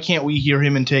 then why can't we hear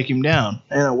him and take him down?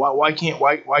 And why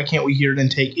can't we hear it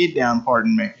and take it down?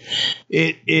 Pardon me.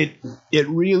 It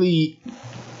really,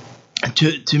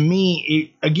 to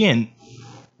me, again.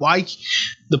 Why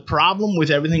the problem with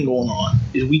everything going on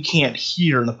is we can't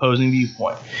hear an opposing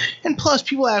viewpoint. And plus,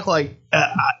 people act like,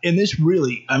 and this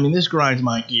really, I mean, this grinds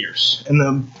my gears.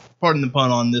 And pardon the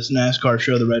pun on this NASCAR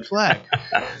show, the red flag.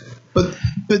 But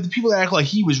the people that act like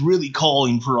he was really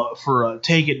calling for a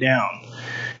take it down.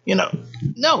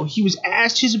 No, he was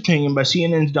asked his opinion by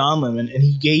CNN's Don Lemon, and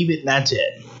he gave it, and that's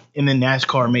it. And then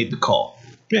NASCAR made the call.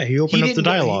 Yeah, he opened up the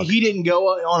dialogue. He didn't go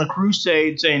on a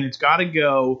crusade saying it's got to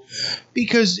go,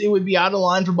 because it would be out of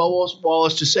line for Bubba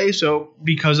Wallace to say so,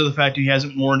 because of the fact that he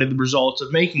hasn't warranted the results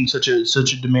of making such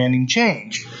a demanding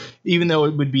change, even though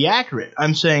it would be accurate.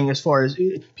 I'm saying, as far as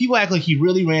people act like he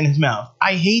really ran his mouth.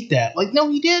 I hate that. Like, no,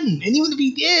 he didn't. And even if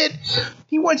he did,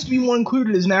 he wants to be more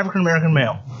included as an African American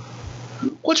male.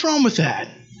 What's wrong with that?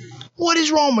 What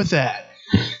is wrong with that?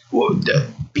 Well,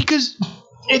 because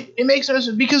it makes sense.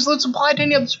 Because let's apply it to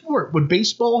any other sport. Would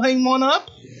baseball hang one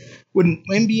up? Would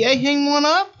NBA hang one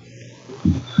up?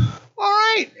 All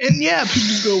right. And yeah,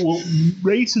 people go, well,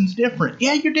 racing's different.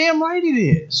 Yeah, you're damn right it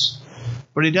is.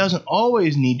 But it doesn't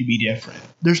always need to be different.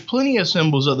 There's plenty of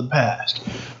symbols of the past.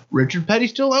 Richard Petty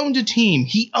still owns a team.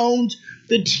 He owns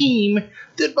the team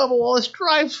that Bubba Wallace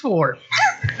drives for.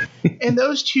 And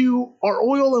those two are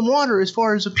oil and water as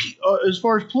far as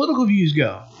political views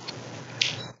go.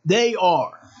 They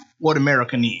are what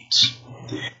America needs.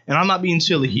 And I'm not being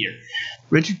silly here.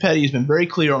 Richard Petty has been very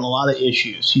clear on a lot of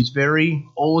issues. He's very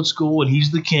old school, and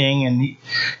he's the king, and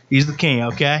he's the king,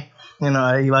 okay?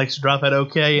 And he likes to drop that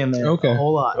okay in there a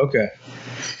whole lot. Okay.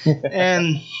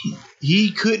 And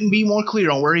he couldn't be more clear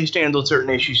on where he stands on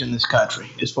certain issues in this country,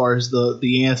 as far as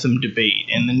the anthem debate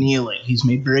and the kneeling. He's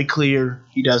made very clear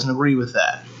he doesn't agree with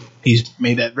that. He's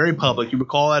made that very public. You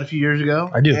recall that a few years ago?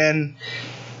 I do. And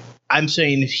I'm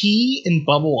saying, if he and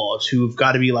Bubba Wallace, who have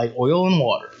got to be like oil and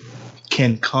water,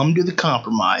 can come to the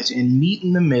compromise and meet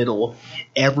in the middle,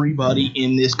 everybody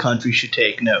in this country should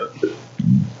take note.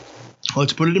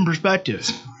 Let's put it in perspective.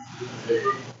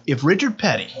 If Richard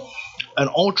Petty, an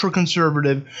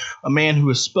ultra-conservative, a man who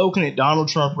has spoken at Donald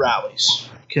Trump rallies,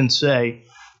 can say,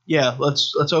 yeah,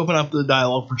 let's open up the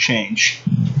dialogue for change.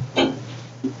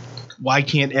 Why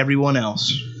can't everyone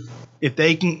else? If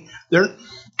they can,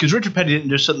 because Richard Petty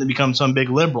didn't just suddenly become some big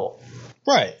liberal.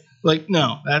 Right. Like,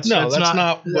 that's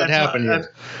not what happened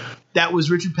here. That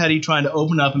was Richard Petty trying to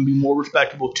open up and be more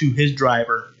respectable to his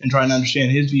driver and trying to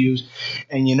understand his views.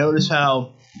 And you notice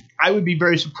how I would be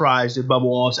very surprised if Bubba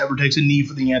Wallace ever takes a knee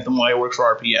for the anthem while he works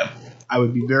for RPM. I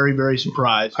would be very, very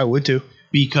surprised. I would too.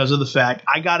 Because of the fact,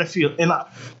 I got to feel, and I'm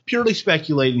purely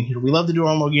speculating here. We love to do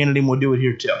our own Loganity, and we'll do it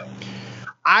here too.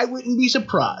 I wouldn't be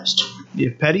surprised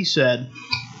if Petty said,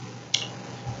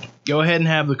 go ahead and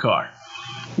have the car.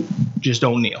 Just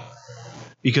don't kneel.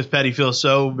 Because Petty feels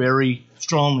so very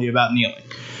strongly about kneeling.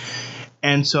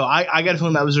 And so I got a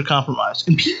feeling that was their compromise.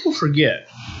 And people forget,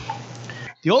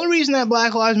 the only reason that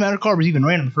Black Lives Matter car was even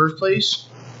ran in the first place,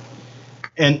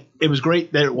 and it was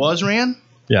great that it was ran,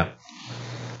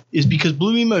 is because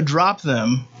Blue Emo dropped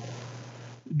them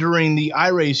during the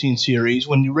iRacing series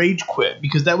when you Rage quit,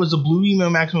 because that was the Blue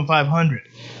Emo Maximum 500.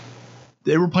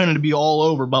 They were planning to be all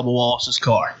over Bubba Wallace's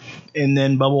car. And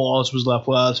then Bubba Wallace was left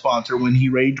without a sponsor when he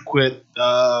Rage quit.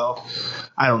 I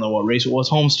don't know what race it was.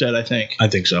 Homestead, I think. I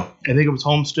think so. I think it was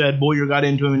Homestead. Boyer got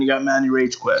into him and he got mad and he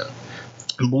Rage quit.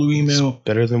 And Blue Emu. It's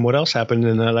better than what else happened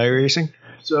in that iRacing.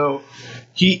 So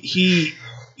he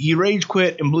Rage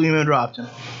quit and Blue Emu dropped him.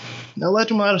 They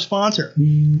left him without a sponsor.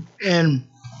 And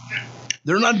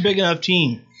they're not a big enough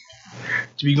team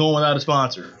to be going without a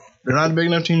sponsor. They're not a big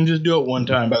enough team to just do it one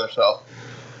time by themselves.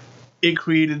 It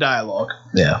created dialogue.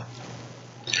 Yeah.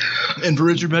 And for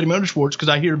Richard Petty Motorsports, because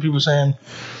I hear people saying,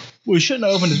 well, he shouldn't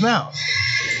have opened his mouth.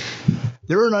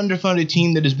 They're an underfunded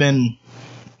team that has been,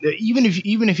 even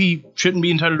if he shouldn't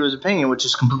be entitled to his opinion, which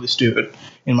is completely stupid,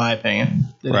 in my opinion,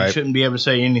 that he shouldn't be able to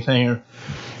say anything.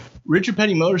 Richard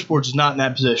Petty Motorsports is not in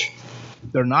that position.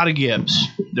 They're not a Gibbs.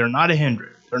 They're not a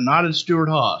Hendrick. They're not a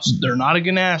Stewart-Haas. They're not a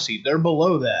Ganassi. They're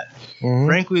below that. Mm-hmm.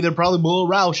 Frankly, they're probably below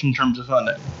Roush in terms of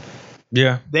funding.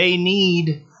 Yeah. They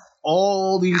need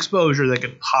all the exposure they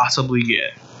could possibly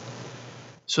get.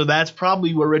 So that's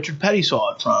probably where Richard Petty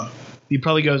saw it from. He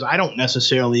probably goes, I don't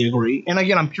necessarily agree. And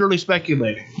again, I'm purely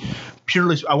speculating.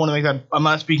 I want to make that, I'm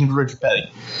not speaking for Richard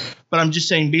Petty. But I'm just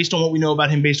saying, based on what we know about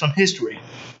him, based on history,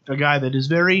 a guy that is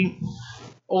very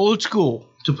old school,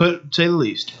 to say the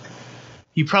least.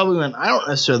 He probably went, I don't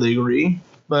necessarily agree,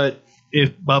 but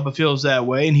if Bubba feels that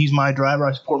way and he's my driver,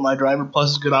 I support my driver, plus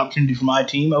it's a good opportunity for my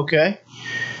team, okay.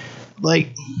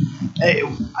 Like,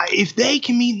 if they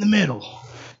can meet in the middle,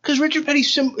 because Richard Petty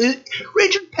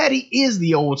is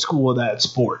the old school of that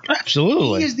sport.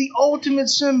 Absolutely. He is the ultimate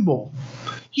symbol.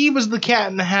 He was the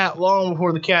cat in the hat long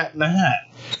before the cat in the hat.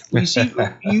 You see,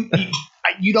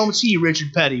 you don't see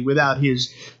Richard Petty without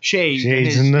his shades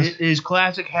and his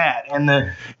classic hat and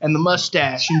the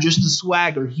mustache and just the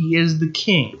swagger. He is the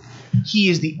king. He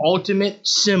is the ultimate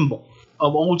symbol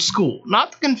of old school.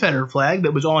 Not the Confederate flag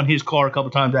that was on his car a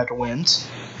couple times after wins.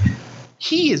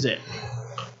 He is it.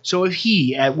 So if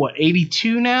he, at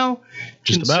 82 now,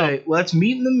 can say, let's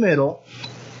meet in the middle,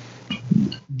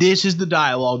 this is the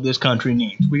dialogue this country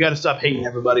needs. We got to stop hating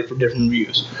everybody for different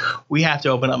views. We have to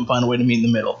open up and find a way to meet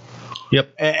in the middle.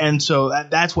 Yep. And so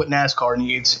that's what NASCAR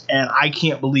needs. And I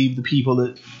can't believe the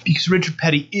people because Richard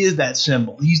Petty is that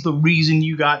symbol. He's the reason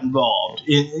you got involved.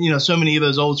 So many of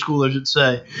those old schoolers would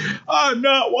say, I'm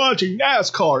not watching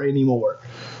NASCAR anymore.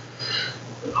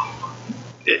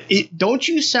 Don't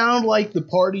you sound like the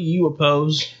party you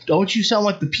oppose? Don't you sound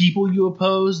like the people you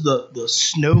oppose? The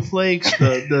snowflakes,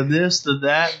 the this, the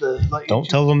that. Don't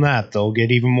tell them that. They'll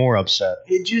get even more upset.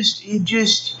 It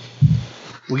just.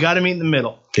 We got to meet in the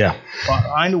middle. Yeah.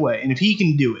 Find a way. And if he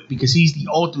can do it, because he's the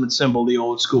ultimate symbol of the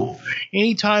old school.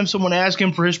 Anytime someone asks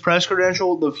him for his press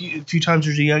credential, the few times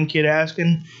there's a young kid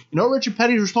asking, what Richard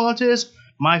Petty's response is?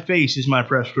 My face is my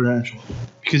press credential.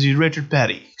 Because he's Richard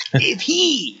Petty. If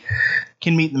he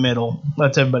can meet in the middle,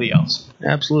 that's everybody else.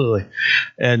 Absolutely.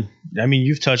 And,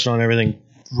 you've touched on everything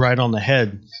right on the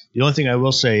head. The only thing I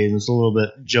will say, and it's a little bit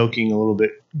joking, a little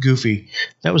bit goofy,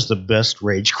 that was the best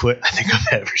rage quit I think I've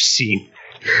ever seen.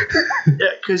 Yeah,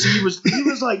 because he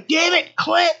was like, damn it,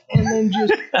 Clint, and then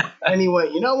just anyway.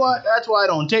 You know what? That's why I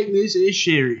don't take this as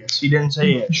serious. He didn't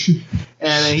say it,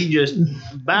 and then he just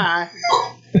bye.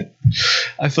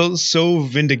 I felt so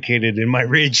vindicated in my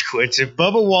rage quits. If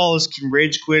Bubba Wallace can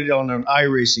rage quit on an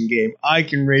iRacing game, I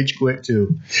can rage quit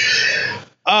too.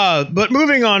 But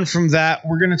moving on from that,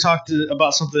 we're going to talk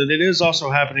about something that is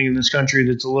also happening in this country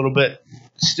that's a little bit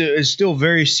is still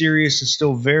very serious. It's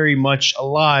still very much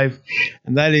alive,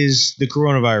 and that is the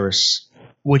coronavirus,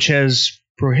 which has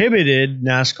prohibited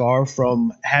NASCAR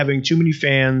from having too many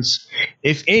fans,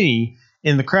 if any,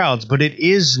 in the crowds. But it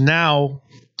is now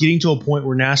getting to a point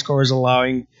where NASCAR is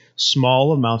allowing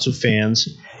small amounts of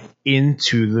fans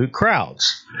into the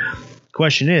crowds.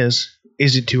 Question is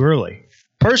it too early?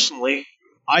 Personally,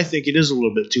 I think it is a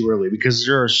little bit too early because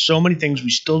there are so many things we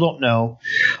still don't know.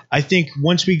 I think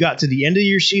once we got to the end of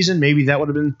your season, maybe that would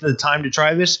have been the time to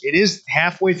try this. It is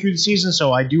halfway through the season,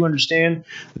 so I do understand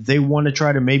that they want to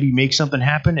try to maybe make something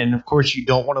happen. And, of course, you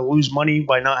don't want to lose money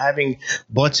by not having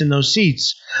butts in those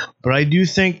seats. But I do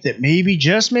think that maybe,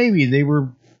 just maybe, they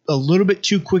were a little bit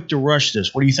too quick to rush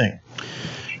this. What do you think?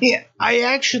 Yeah, I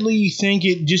actually think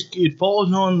it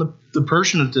falls on the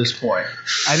person at this point.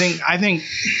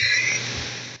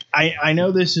 I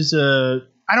know this is I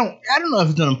don't know if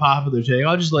it's an unpopular take.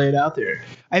 I'll just lay it out there.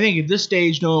 I think at this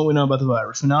stage, knowing what we know about the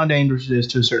virus, we know how dangerous it is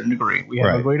to a certain degree. We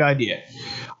have a great idea.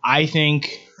 I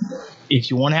think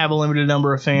if you want to have a limited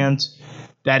number of fans,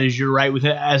 that is your right with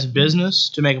it as a business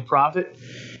to make a profit,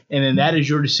 and then that is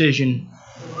your decision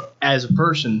as a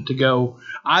person to go.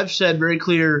 I've said very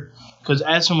clear, because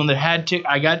as someone that had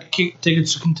I got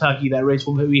tickets to Kentucky. That race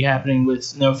will be happening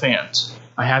with no fans.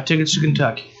 I have tickets to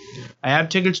Kentucky. I have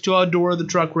tickets to Eldora, the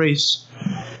truck race.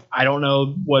 I don't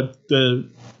know what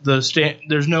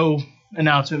there's no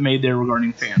announcement made there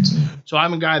regarding fans. So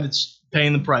I'm a guy that's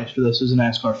paying the price for this as a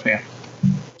NASCAR fan.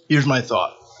 Here's my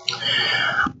thought.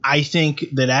 I think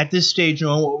that at this stage,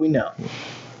 knowing what we know,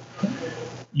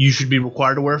 you should be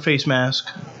required to wear a face mask,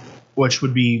 which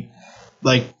would be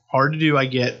hard to do, I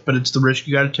get, but it's the risk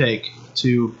you got to take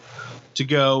to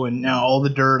go. And now all the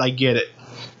dirt, I get it.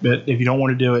 But if you don't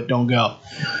want to do it, don't go.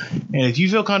 And if you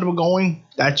feel comfortable going,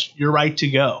 that's your right to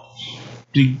go.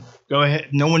 Go ahead.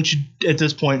 No one should, at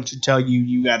this point, should tell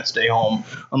you got to stay home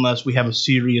unless we have a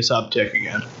serious uptick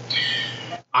again.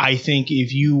 I think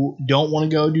if you don't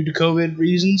want to go due to COVID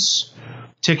reasons,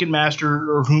 Ticketmaster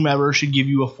or whomever should give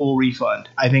you a full refund.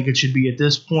 I think it should be, at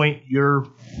this point, your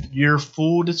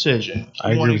full decision.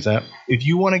 I agree with that. If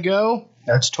you want to go,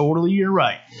 that's totally your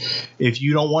right. If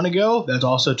you don't want to go, that's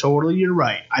also totally your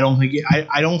right. I don't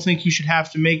think you should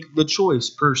have to make the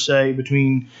choice per se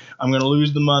between I'm going to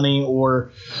lose the money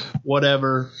or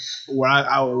whatever, or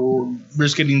I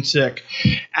risk getting sick.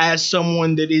 As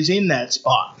someone that is in that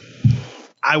spot,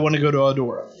 I want to go to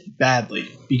Eldora badly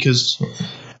because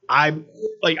I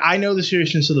know the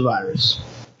seriousness of the virus,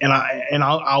 and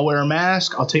I'll wear a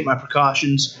mask. I'll take my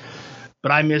precautions,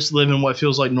 but I miss living what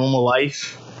feels like normal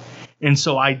life. And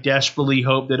so I desperately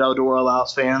hope that Eldora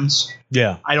allows fans.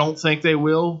 Yeah. I don't think they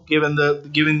will, given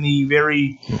the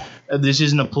very this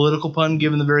isn't a political pun,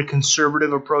 given the very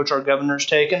conservative approach our governor's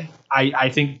taken. I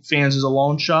think fans is a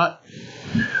long shot.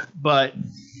 But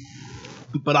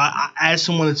I, as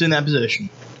someone that's in that position,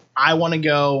 I want to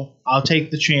go. I'll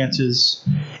take the chances,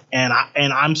 and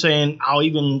I'm saying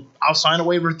I'll sign a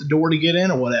waiver at the door to get in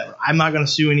or whatever. I'm not going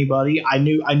to sue anybody. I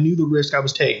knew the risk I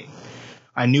was taking.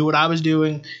 I knew what I was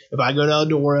doing. If I go to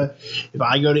Eldora, if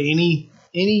I go to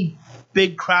any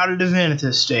big crowded event at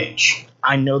this stage,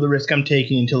 I know the risk I'm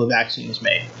taking until the vaccine is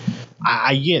made.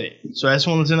 I get it. So as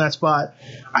someone that's in that spot,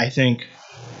 I think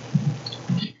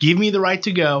give me the right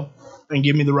to go and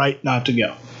give me the right not to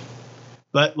go.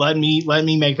 But let me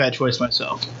make that choice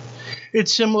myself.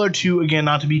 It's similar to, again,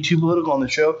 not to be too political on the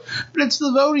show, but it's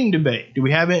the voting debate. Do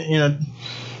we have it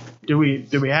do we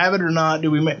have it or not?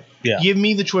 Do we make? Yeah. Give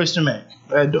me the choice to make.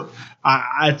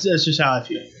 That's just how I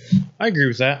feel. I agree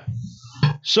with that.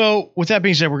 So, with that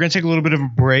being said, we're going to take a little bit of a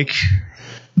break.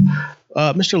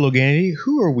 Mr. Loganity,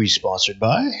 who are we sponsored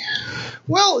by?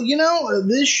 Well,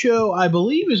 this show, I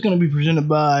believe, is going to be presented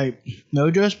by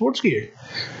Mojo Sports Gear.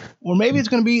 Or maybe it's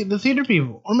going to be the theater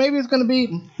people. Or maybe it's going to be...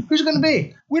 Who's it going to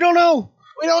be? We don't know.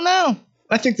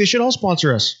 I think they should all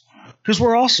sponsor us. Because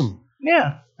we're awesome.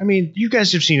 Yeah. I mean, you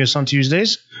guys have seen us on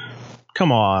Tuesdays.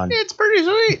 Come on. It's pretty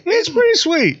sweet. It's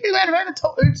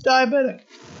diabetic.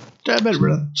 Diabetic,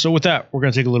 brother. So with that, we're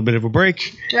going to take a little bit of a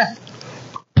break. Yeah.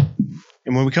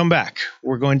 And when we come back,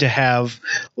 we're going to have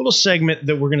a little segment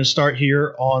that we're going to start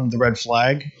here on the Red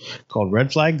Flag called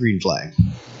Red Flag, Green Flag.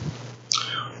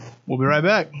 We'll be right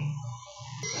back.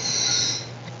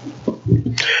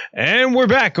 And we're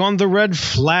back on the Red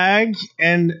Flag.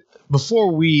 And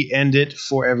before we end it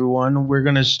for everyone, we're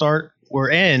going to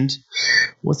end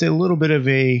with a little bit of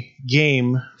a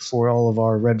game for all of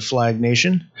our Red Flag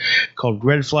Nation called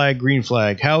Red Flag, Green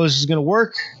Flag. How this is going to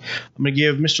work, I'm going to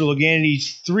give Mr. Loganity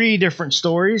 3 different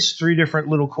stories, 3 different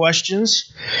little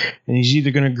questions, and he's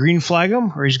either going to green flag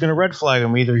them or he's going to red flag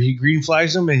them. Either he green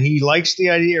flags them and he likes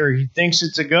the idea or he thinks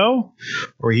it's a go,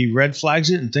 or he red flags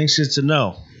it and thinks it's a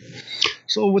no.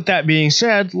 So with that being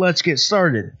said, let's get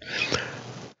started.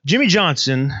 Jimmy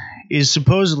Johnson is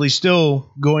supposedly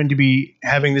still going to be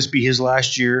having this be his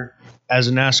last year as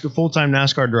a full-time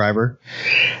NASCAR driver,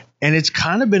 and it's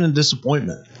kind of been a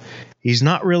disappointment. He's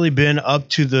not really been up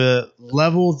to the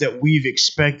level that we've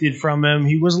expected from him.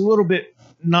 He was a little bit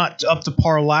not up to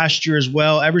par last year as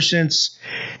well. Ever since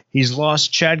he's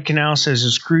lost Chad Knaus as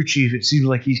his crew chief, it seems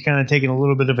like he's kind of taken a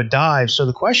little bit of a dive. So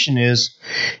the question is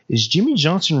Jimmy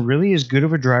Johnson really as good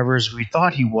of a driver as we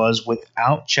thought he was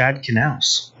without Chad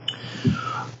Knaus?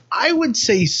 I would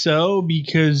say so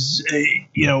because,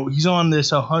 he's on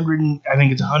this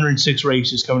 106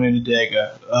 races coming into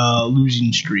Talladega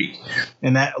losing streak.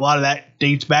 And that a lot of that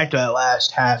dates back to that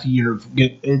last half year.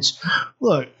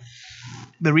 Look,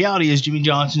 the reality is Jimmy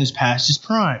Johnson is past his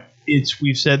prime.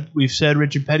 We've said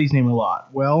Richard Petty's name a lot.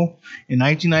 Well, in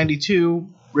 1992,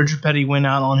 Richard Petty went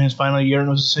out on his final year and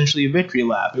it was essentially a victory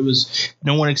lap.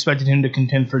 No one expected him to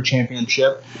contend for a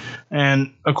championship.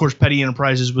 And, of course, Petty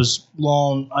Enterprises was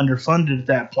long underfunded at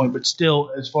that point, but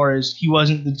still, as far as he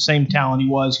wasn't the same talent he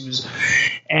was.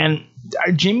 And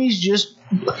Jimmy's just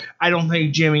 – I don't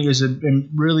think Jimmy is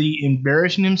really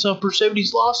embarrassing himself per se, but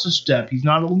he's lost a step. He's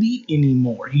not elite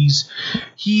anymore. He's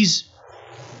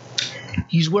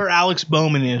where Alex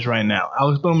Bowman is right now.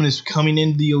 Alex Bowman is coming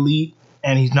into the elite,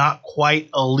 and he's not quite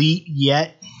elite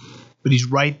yet, but he's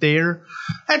right there.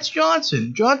 That's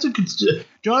Johnson. Johnson could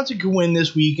win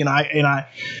this week, and I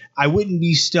wouldn't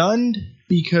be stunned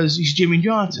because he's Jimmy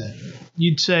Johnson.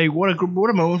 You'd say what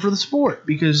a moment for the sport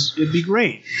because it'd be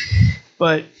great.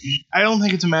 But I don't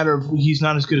think it's a matter of he's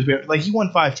not as good as Barry. Like, he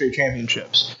won 5 straight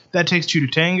championships. That takes 2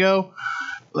 to tango.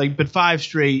 But 5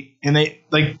 straight, and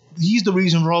he's the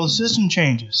reason for all the system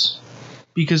changes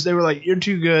because they were like, "You're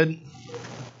too good.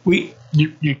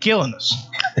 You're killing us.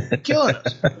 Killing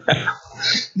us."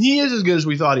 He is as good as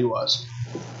we thought he was.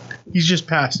 He's just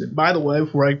past it. By the way,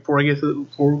 before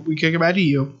we kick it back to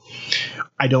you,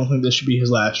 I don't think this should be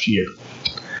his last year.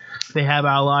 They have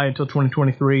Ally until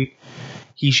 2023.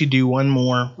 He should do one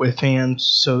more with fans.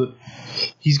 So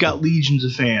he's got legions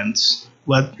of fans.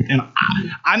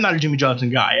 I'm not a Jimmy Johnson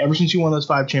guy. Ever since he won those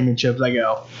 5 championships, I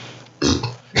go,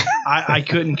 I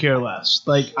couldn't care less.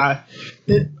 I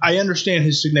understand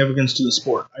his significance to the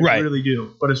sport. I really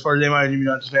do. But as far as I'm a Jimmy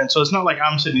Johnson fan, so it's not like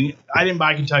I didn't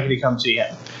buy Kentucky to come see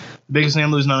him. The biggest thing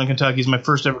I'm losing on in Kentucky is my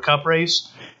first ever Cup race.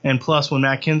 And plus, when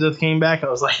Matt Kenseth came back, I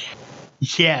was like,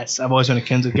 yes, I've always been a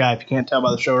Kenseth guy, if you can't tell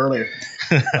by the show earlier.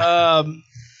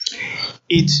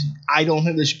 I don't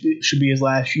think this should be his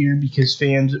last year because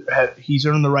he's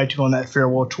earned the right to go on that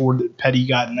farewell tour that Petty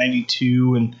got in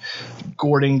 92 and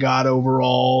Gordon got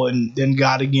overall and then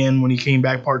got again when he came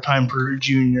back part-time for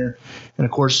junior. And,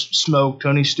 of course, Smoke,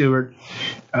 Tony Stewart.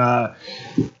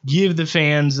 Give the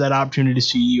fans that opportunity to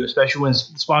see you, especially when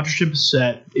sponsorship is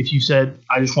set. If you said,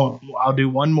 I'll do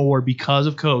one more because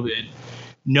of COVID,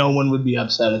 no one would be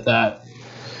upset at that.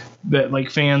 But, like,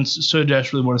 fans so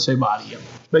desperately want to say body him.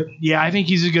 But, yeah, I think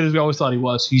he's as good as we always thought he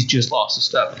was. He's just lost his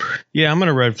step. Yeah, I'm going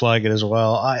to red flag it as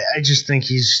well. I just think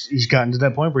he's gotten to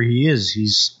that point where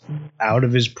he's out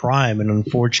of his prime, and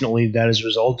unfortunately that has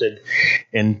resulted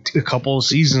in a couple of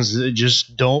seasons that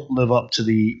just don't live up to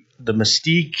the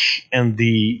mystique and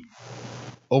the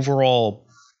overall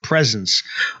presence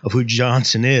of who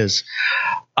Johnson is.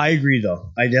 I agree,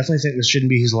 though. I definitely think this shouldn't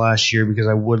be his last year because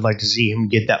I would like to see him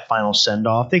get that final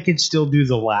send-off. They could still do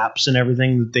the laps and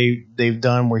everything that they've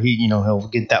done where he'll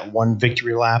get that one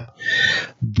victory lap.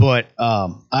 But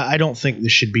I don't think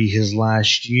this should be his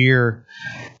last year.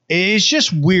 It's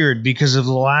just weird because of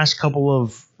the last couple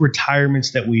of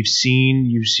retirements that we've seen.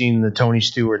 You've seen the Tony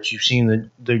Stewarts. You've seen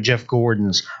the Jeff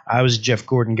Gordons. I was a Jeff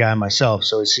Gordon guy myself,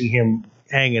 so to see him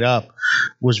hang it up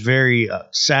was very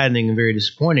saddening and very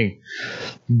disappointing.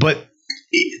 But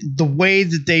the way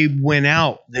that they went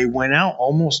out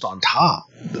almost on top.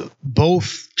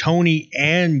 Both Tony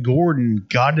and Gordon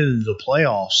got into the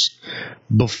playoffs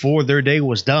before their day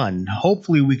was done.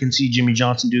 Hopefully we can see Jimmy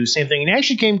Johnson do the same thing. And he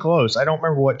actually came close. I don't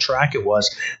remember what track it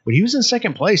was, but he was in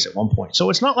second place at one point. So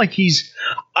it's not like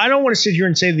I don't want to sit here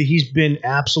and say that he's been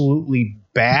absolutely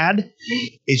bad.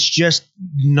 It's just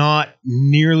not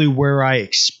nearly where I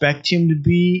expect him to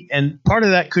be. And part of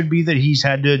that could be that he's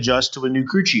had to adjust to a new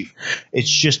crew chief. It's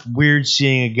just weird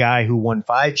seeing a guy who won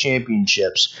 5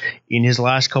 championships in his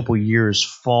last couple of years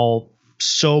fall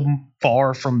so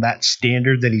far from that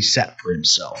standard that he set for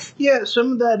himself. Yeah,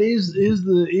 some of that is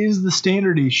the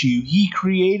standard issue. He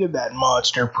created that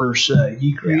monster per se.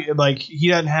 He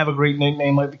doesn't have a great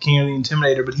nickname like the King of the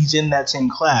Intimidator, but he's in that same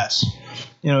class.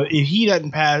 If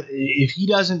he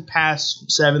doesn't pass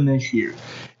 7 this year,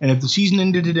 and if the season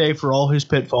ended today for all his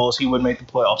pitfalls, he would make the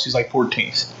playoffs. He's like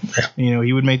 14th. Yeah.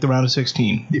 He would make the round of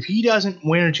 16. If he doesn't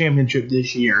win a championship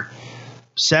this year,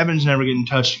 7's never getting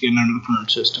touched again under the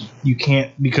current system. You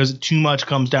can't, because too much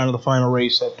comes down to the final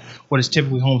race at what is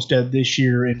typically Homestead this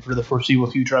year, and for the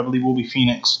foreseeable future, I believe will be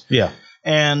Phoenix. Yeah.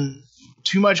 And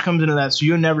too much comes into that, so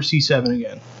you'll never see 7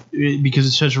 again because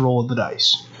it's such a roll of the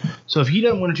dice. So if he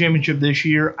doesn't win a championship this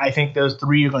year, I think those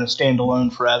 3 are going to stand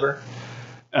alone forever,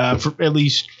 for at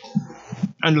least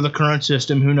under the current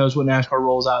system. Who knows what NASCAR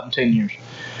rolls out in 10 years.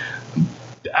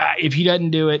 If he doesn't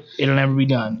do it, it'll never be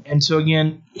done. And so,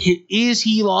 again, is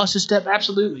he lost a step?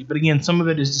 Absolutely. But, again, some of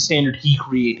it is the standard he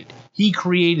created. He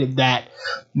created that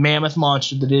mammoth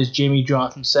monster that is Jimmy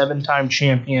Johnson, 7-time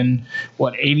champion,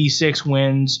 86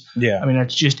 wins. Yeah. I mean,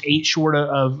 that's just 8 short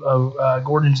of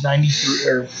Gordon's 93,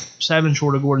 or 7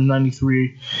 short of Gordon's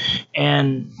 93.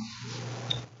 And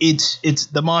it's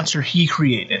the monster he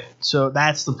created. So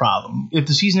that's the problem. If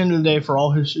the season ended today for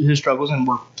all his struggles, and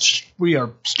we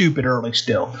are stupid early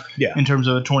still in terms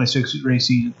of a 26-race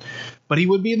season, but he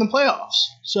would be in the playoffs.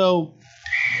 So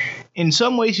in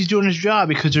some ways he's doing his job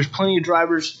because there's plenty of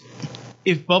drivers.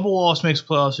 If Bubba Wallace makes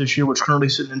playoffs this year, which currently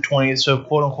sitting in 20th, so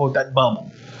quote-unquote that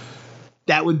bubble,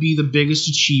 that would be the biggest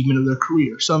achievement of their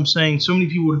career. So I'm saying so many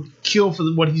people would kill for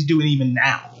what he's doing even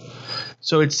now.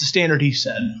 So it's the standard he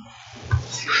set.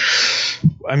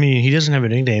 I mean, he doesn't have a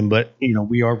nickname, but,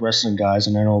 we are wrestling guys,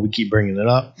 and I know we keep bringing it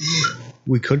up.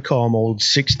 We could call him old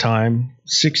six-time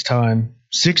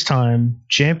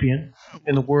champion,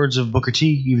 in the words of Booker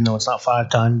T, even though it's not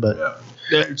 5-time. But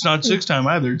it's not 6-time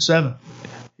either. It's 7.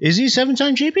 Is he a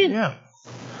 7-time champion? Yeah.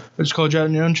 I just called you out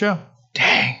on your own show.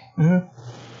 Dang. Mm-hmm.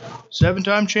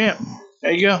 7-time champ.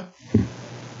 There you go.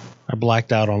 I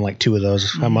blacked out on like 2 of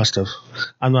those. I must have.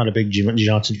 I'm not a big Jimmy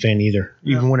Johnson fan either.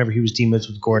 Yeah. Even whenever he was teammates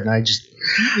with Gordon,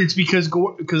 it's because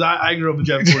I grew up a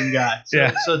Jeff Gordon guy. So,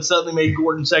 yeah. So it suddenly made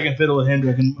Gordon second fiddle with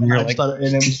Hendrick, and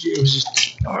it was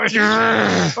just. All right,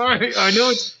 I know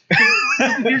it's.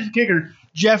 Here's the kicker.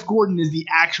 Jeff Gordon is the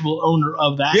actual owner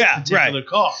of that particular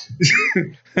car.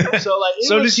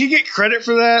 So does he get credit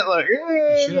for that? Like,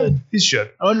 he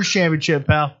should. Owner's championship,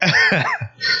 pal.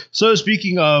 So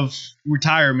speaking of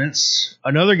retirements,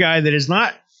 another guy that is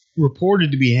not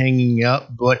reported to be hanging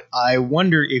up, but I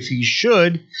wonder if he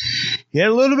should. He had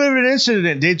a little bit of an incident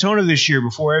at Daytona this year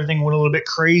before everything went a little bit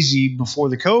crazy before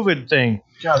the COVID thing.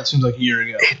 God, that seems like a year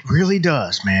ago. It really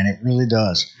does, man. It really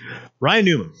does. Ryan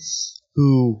Newman,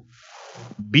 who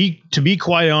To be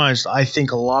quite honest, I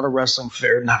think a lot of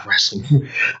not wrestling.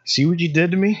 See what you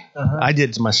did to me? Uh-huh. I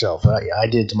did it to myself. I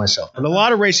did it to myself. But a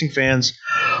lot of racing fans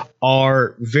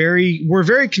we're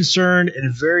very concerned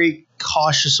and very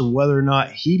cautious of whether or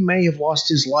not he may have lost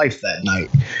his life that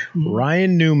night. Mm-hmm.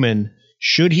 Ryan Newman,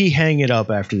 should he hang it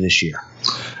up after this year?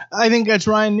 I think that's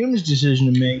Ryan Newman's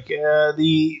decision to make.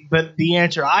 But the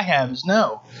answer I have is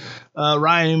no.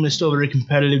 Ryan Newman is still a very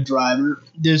competitive driver.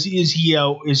 Is he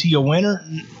a winner?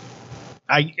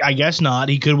 I guess not.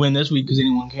 He could win this week because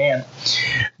anyone can.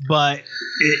 But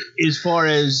as far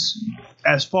as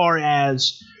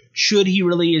should he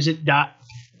really? Is it not?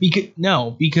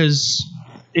 Because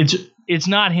it's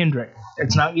not Hendrick.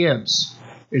 It's not Gibbs.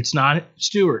 It's not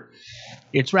Stewart.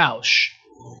 It's Roush.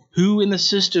 Who in the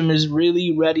system is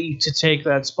really ready to take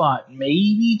that spot?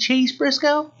 Maybe Chase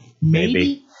Briscoe?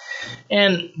 Maybe.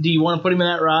 And do you want to put him in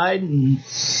that ride? And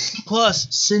plus,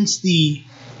 since the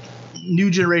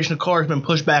new generation of cars has been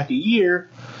pushed back a year,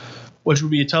 which would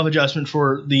be a tough adjustment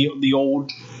for the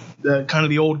old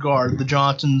guard, the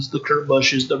Johnsons, the Kurt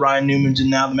Bushes, the Ryan Newmans, and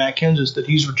now the Matt Kenseths that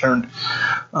he's returned.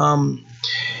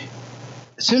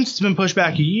 Since it's been pushed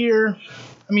back a year,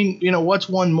 I mean, what's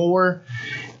one more?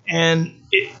 And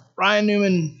Ryan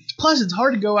Newman, plus it's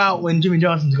hard to go out when Jimmy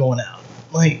Johnson's going out.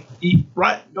 Like,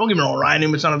 don't get me wrong, Ryan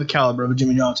Newman's not of the caliber of a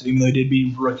Jimmy Johnson, even though he did beat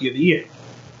him for Rookie of the Year.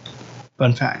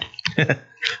 Fun fact.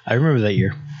 I remember that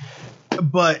year.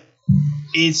 But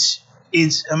it's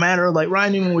a matter of, like,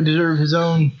 Ryan Newman would deserve his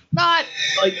own, not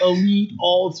like elite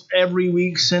every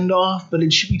week send off, but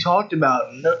it should be talked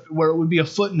about where it would be a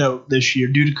footnote this year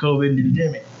due to COVID and due to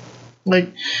Jimmy.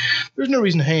 Like, there's no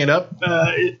reason to hang it up.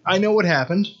 I know what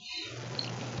happened.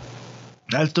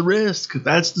 That's the risk.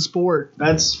 That's the sport.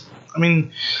 That's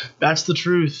the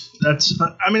truth.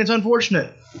 It's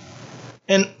unfortunate.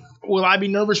 And will I be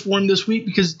nervous for him this week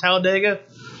because Talladega,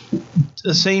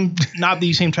 not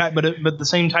the same track, but the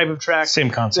same type of track, same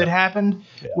concept that happened,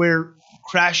 where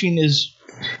crashing is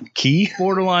key,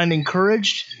 borderline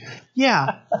encouraged.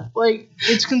 Yeah, like,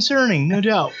 it's concerning, no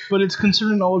doubt, but it's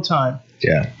concerning all the time.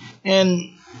 Yeah,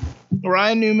 and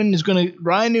Ryan Newman is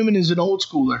an old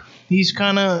schooler. He's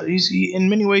in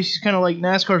many ways he's kind of like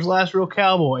NASCAR's last real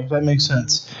cowboy, if that makes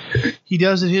sense. He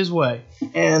does it his way,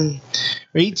 and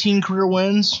 18 career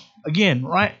wins. Again,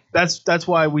 right? That's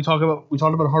why we talked about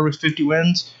Harvick's 50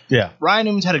 wins. Yeah, Ryan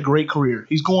Newman's had a great career.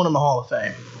 He's going in the Hall of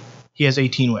Fame. He has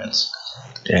 18 wins.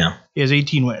 Yeah, he has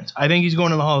 18 wins. I think he's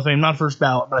going in the Hall of Fame, not first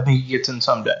ballot, but I think he gets in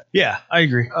someday. Yeah, I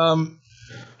agree.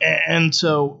 And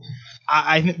so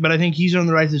I think he's on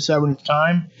the right side when it's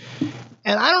time.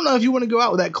 And I don't know if you want to go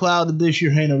out with that cloud of this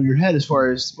year hanging over your head as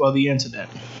far as, the incident.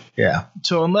 Yeah.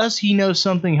 So unless he knows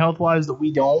something health-wise that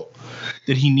we don't,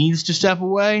 that he needs to step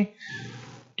away,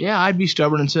 yeah, I'd be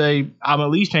stubborn and say I'm at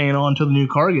least hanging on until the new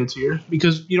car gets here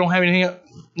because you don't have anything else.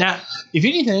 Now, if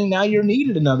anything, now you're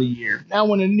needed another year. Now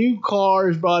when a new car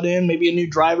is brought in, maybe a new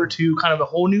driver too, kind of a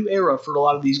whole new era for a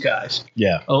lot of these guys.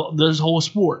 Yeah. There's a whole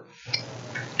sport.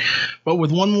 But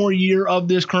with one more year of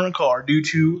this current car due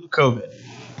to COVID,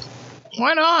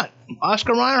 why not?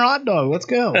 Oscar Mayer hot dog, let's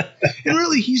go. And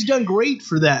really, he's done great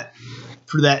for that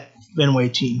Fenway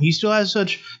team. He still has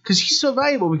because he's so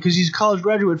valuable because he's a college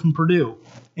graduate from Purdue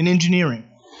in engineering.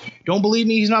 Don't believe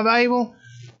me he's not valuable?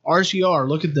 RCR,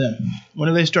 look at them. When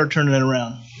do they start turning it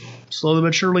around? Slowly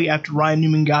but surely after Ryan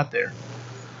Newman got there.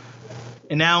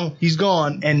 And now he's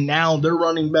gone, and now they're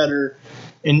running better,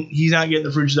 and he's not getting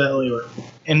the fruits of that labor.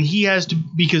 And he has to,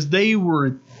 because they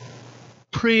were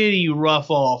pretty rough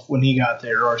off when he got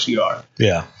there, RCR.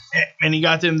 Yeah. And he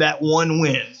got them that one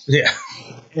win. Yeah.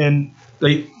 And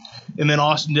then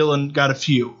Austin Dillon got a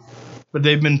few. But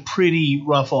they've been pretty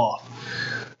rough off.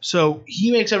 So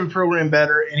he makes every program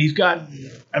better, and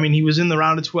he was in the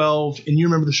round of 12, and you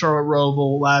remember the Charlotte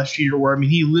Roval last year where,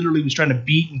 he literally was trying to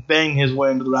beat and bang his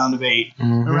way into the round of 8.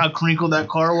 Mm-hmm. Remember how crinkled that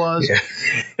car was? Yeah.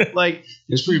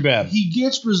 It's pretty bad. He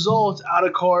gets results out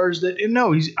of cars that,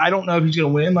 I don't know if he's going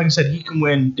to win. Like I said, he can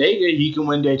win Dega, he can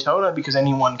win Daytona because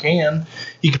anyone can.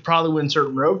 He could probably win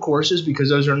certain road courses because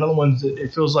those are another ones that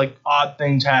it feels like odd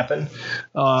things happen.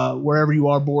 Wherever you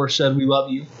are, Boris said, we love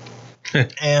you.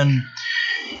 And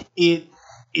it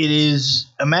is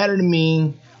a matter to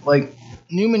me, like,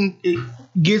 Newman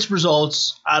gets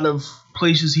results out of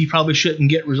places he probably shouldn't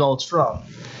get results from.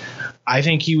 I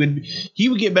think he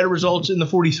would get better results in the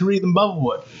 43 than Bubba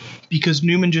would because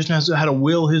Newman just knows how to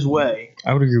will his way.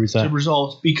 I would agree with that. To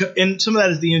results, and some of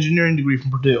that is the engineering degree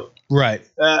from Purdue. Right.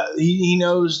 He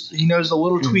knows the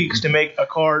little tweaks to make a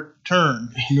car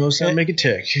turn. He knows how to make it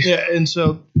tick. Yeah, and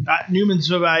so Newman's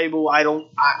so valuable.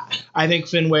 I think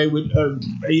Fenway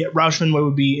Roush Fenway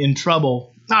would be in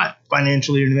trouble. Not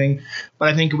financially or anything, but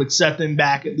I think it would set them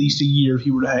back at least a year if he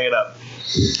were to hang it up.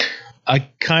 I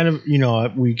kind of,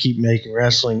 we keep making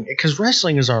wrestling because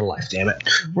wrestling is our life, damn it.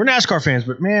 We're NASCAR fans,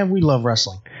 but man, we love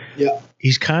wrestling. Yeah.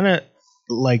 He's kind of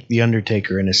like The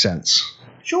Undertaker in a sense.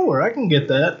 Sure, I can get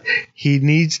that. He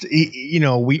needs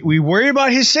to, we worry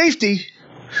about his safety.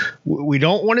 We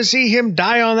don't want to see him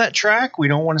die on that track. We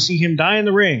don't want to see him die in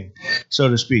the ring, so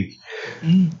to speak.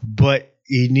 But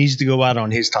he needs to go out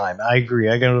on his time. I agree.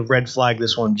 I got to red flag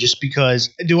this one just because.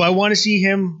 Do I want to see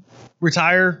him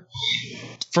retire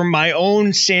for my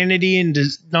own sanity and to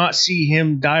not see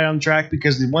him die on track?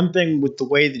 Because the one thing with the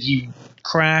way that he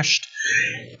crashed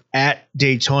at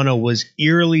Daytona was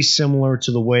eerily similar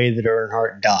to the way that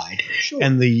Earnhardt died. Sure.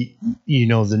 And the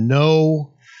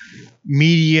no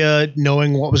media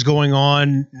knowing what was going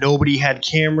on. Nobody had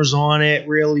cameras on it,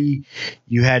 really.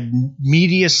 You had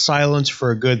media silence for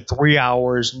a good 3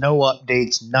 hours, no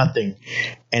updates, nothing.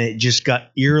 And it just got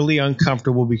eerily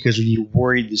uncomfortable because you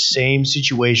worried the same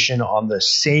situation on the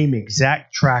same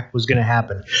exact track was going to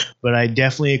happen. But I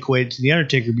definitely equate it to The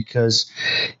Undertaker because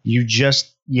you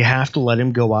have to let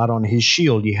him go out on his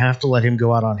shield. You have to let him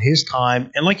go out on his time.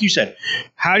 And like you said,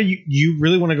 how do you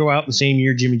really want to go out the same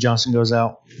year Jimmy Johnson goes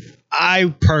out?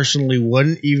 I personally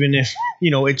wouldn't, even if,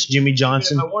 it's Jimmy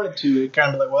Johnson. If I wanted to, it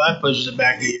kind of that pushes it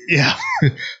back a year. Yeah.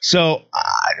 So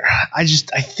I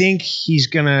think he's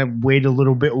going to wait a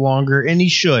little bit longer, and he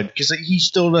should, because he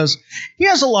still does. He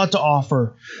has a lot to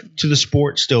offer to the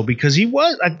sport still, because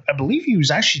I believe he was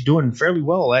actually doing fairly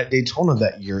well at Daytona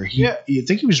that year. I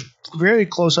think he was very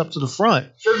close up to the front.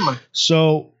 Certainly.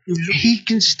 So he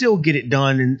can still get it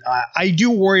done, and I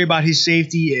do worry about his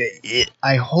safety.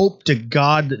 I hope to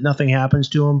God that nothing happens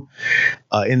to him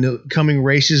in the coming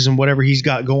races and whatever he's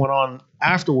got going on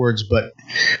afterwards. But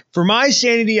for my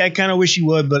sanity, I kind of wish he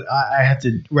would, but I have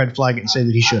to red flag it and say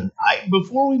that he shouldn't.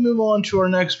 Before we move on to our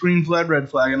next green flag, red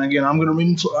flag, and again, I'm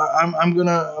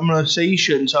gonna say he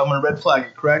shouldn't, so I'm gonna red flag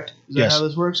it. Correct? Is that how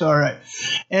this works? All right.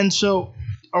 And so,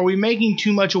 are we making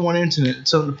too much of one incident?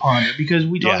 It's something to ponder, because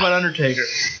we talk about Undertaker.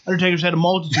 Undertaker's had a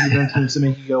multitude of incidents that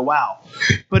make you go, wow.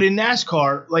 But in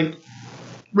NASCAR, like,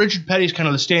 Richard Petty's kind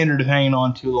of the standard of hanging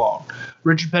on too long.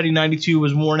 Richard Petty, 92,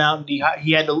 was worn out. And he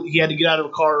had to get out of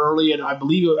the car early, and I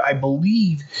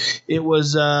believe it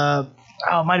was it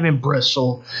might have been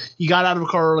Bristol. He got out of the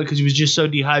car early because he was just so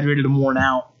dehydrated and worn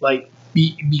out, like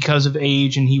because of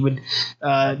age, and he would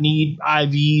need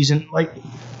IVs, and like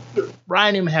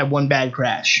Ryan Newman had one bad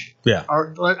crash. Yeah.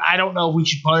 I don't know if we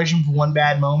should punish him for one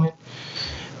bad moment.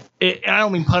 And I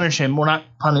don't mean punish him. We're not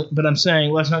punish, but I'm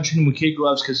saying let's not treat him with kid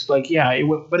gloves because, but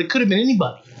it could have been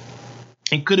anybody.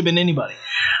 It could have been anybody.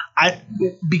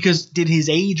 Because did his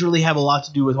age really have a lot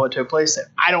to do with what took place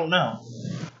there? I don't know.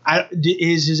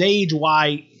 Is his age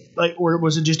why, or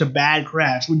was it just a bad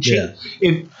crash?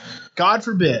 If God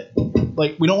forbid,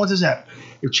 we don't want this to happen.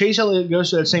 If Chase Elliott goes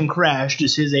to that same crash,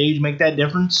 does his age make that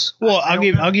difference? Well, I'll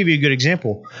give you a good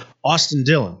example. Austin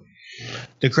Dillon,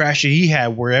 the crash that he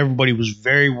had, where everybody was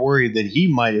very worried that he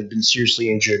might have been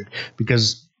seriously injured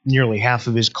because nearly half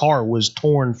of his car was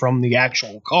torn from the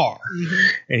actual car,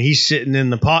 and he's sitting in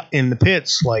the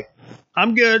pits like,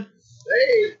 I'm good.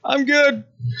 Hey, I'm good.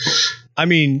 I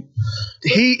mean,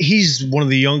 he's one of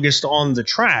the youngest on the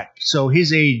track, so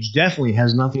his age definitely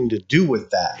has nothing to do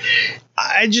with that.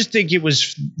 I just think it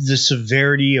was the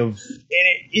severity of,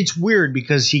 and it's weird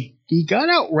because he got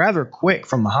out rather quick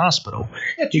from the hospital.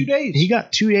 Yeah, 2 days. He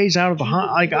got 2 days out of the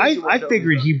hospital. I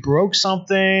figured he broke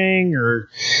something or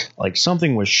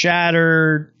something was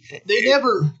shattered. They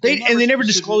never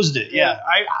disclosed it. Yeah.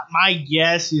 My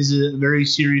guess is a very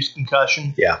serious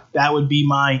concussion. Yeah. That would be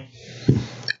my.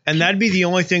 And that'd be the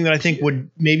only thing that I think would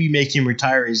maybe make him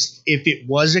retire is if it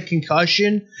was a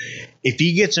concussion. If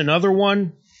he gets another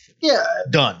one,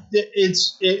 done.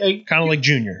 It's kind of like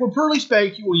Junior. We're purely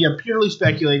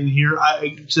speculating here.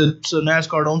 So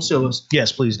NASCAR, don't sue us.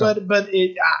 Yes, please don't. But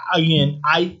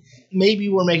maybe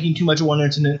we're making too much of one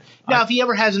incident. Now, if he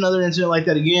ever has another incident like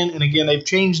that again, and again they've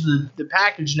changed the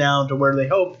package now to where they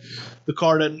hope the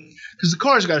car doesn't. Because the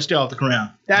car's got to stay off the ground.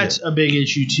 That's a big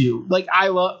issue, too.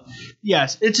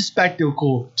 Yes, it's a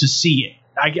spectacle to see it.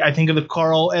 I think of the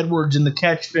Carl Edwards and the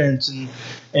catch fence, and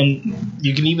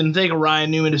you can even think of Ryan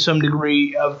Newman to some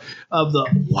degree of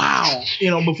the, wow,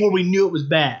 before we knew it was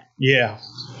bad. Yeah.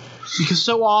 Because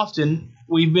so often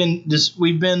we're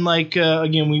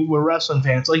wrestling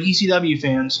fans, like ECW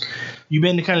fans, you've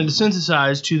been kind of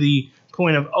desensitized to the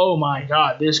point of, oh, my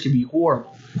God, this could be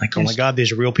horrible. Oh my God,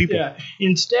 these are real people. Yeah.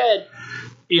 Instead,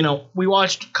 we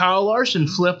watched Kyle Larson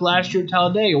flip last year at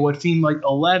Talladega, what seemed like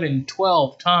 11,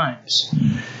 12 times.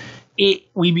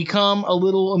 we become a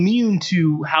little immune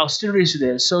to how serious it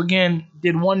is. So again,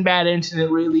 did one bad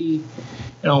incident really,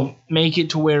 make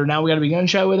it to where now we got to be gun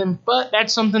shy with him? But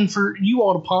that's something for you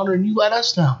all to ponder, and you let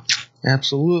us know.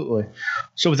 Absolutely.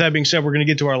 So with that being said, we're going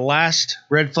to get to our last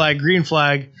red flag, green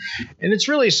flag, and it's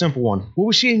really a simple one. Will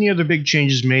we see any other big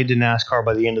changes made to NASCAR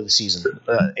by the end of the season?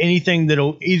 Anything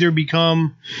that'll either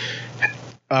become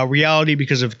reality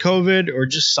because of COVID or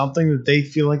just something that they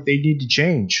feel like they need to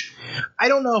change? I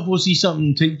don't know if we'll see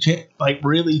something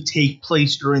really take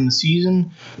place during the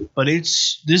season, but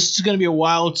this is going to be a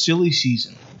wild, silly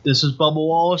season. This is Bubba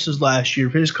Wallace's last year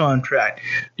of his contract.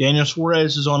 Daniel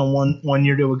Suarez is on a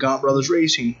one-year deal with Gaunt Brothers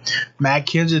Racing. Matt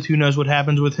Kenseth, who knows what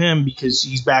happens with him because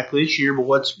he's back this year, but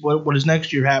what does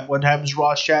next year happen? What happens to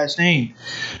Ross Chastain?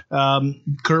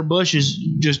 Kurt Busch has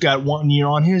just got 1 year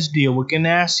on his deal with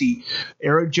Ganassi.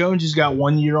 Eric Jones has got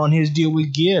 1 year on his deal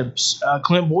with Gibbs.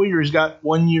 Clint Boyer has got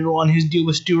 1 year on his deal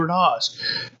with Stewart-Haas.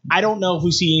 I don't know if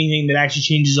we see anything that actually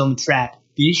changes on the track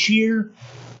this year,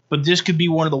 but this could be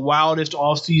one of the wildest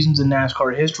off seasons in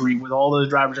NASCAR history with all those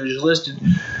drivers I just listed.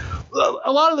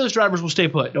 A lot of those drivers will stay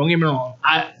put. Don't get me wrong.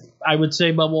 I would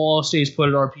say Bubba Wallace stays put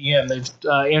at RPM.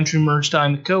 Andrew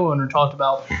Merstein, the co-owner, talked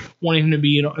about wanting him to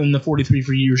be in the 43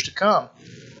 for years to come.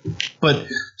 But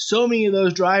so many of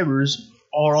those drivers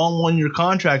are on 1 year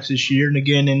contracts this year. And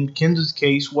again, in Kenseth's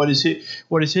case, what is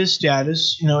his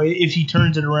status? If he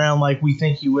turns it around like we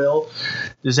think he will,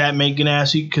 does that make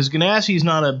Ganassi? Because Ganassi is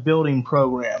not a building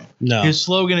program. No. His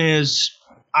slogan is,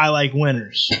 I like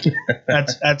winners.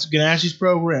 That's Ganassi's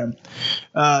program.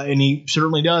 And he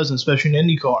certainly does, especially in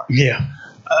IndyCar. Yeah.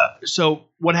 So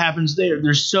what happens there?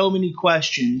 There's so many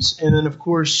questions. And then, of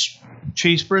course,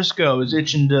 Chase Briscoe is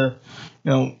itching to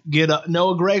get up.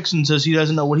 Noah Gragson says he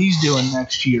doesn't know what he's doing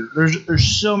next year.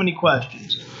 There's so many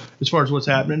questions as far as what's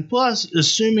happening. Plus,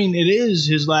 assuming it is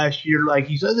his last year like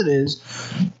he says it is,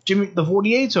 the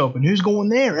 48's open. Who's going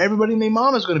there? Everybody and their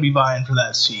mama's going to be vying for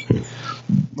that seat.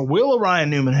 Will Ryan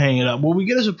Newman hang it up? Will we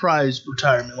get a surprise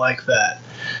retirement like that?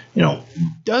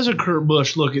 Does a Kurt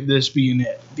Busch look at this being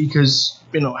it? Because,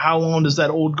 how long does that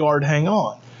old guard hang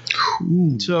on?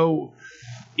 Ooh. So,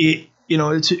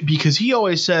 it's because he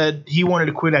always said he wanted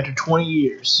to quit after 20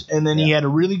 years. And then he had a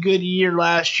really good year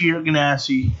last year at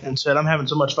Ganassi and said, I'm having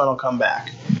so much fun, I'll come back.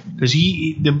 Because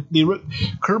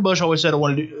Kurt Busch always said, I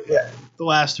want to do, the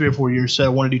last 3 or 4 years, said, I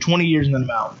want to do 20 years and then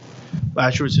I'm out.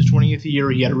 Last year was his 20th year.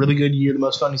 He had a really good year, the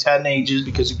most fun he's had in ages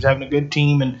because he was having a good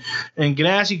team. And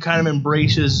Ganassi kind of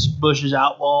embraces Busch's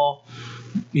outlaw.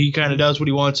 He kind of does what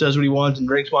he wants, says what he wants, and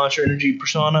drinks Monster Energy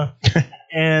persona.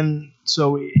 And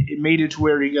so it made it to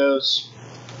where he goes,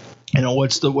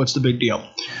 what's the big deal?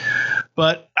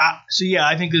 But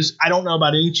I think I don't know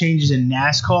about any changes in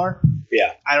NASCAR.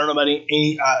 Yeah. I don't know about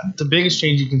any the biggest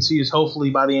change you can see is hopefully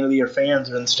by the end of the year fans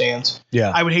are in the stands.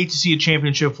 Yeah. I would hate to see a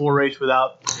championship 4 race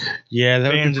without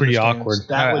that would be pretty awkward.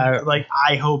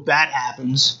 I hope that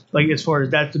happens. As far as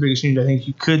that's the biggest change I think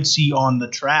you could see on the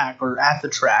track or at the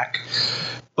track.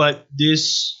 But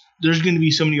there's going to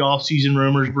be so many off-season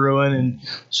rumors brewing and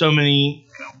so many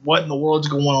what in the world's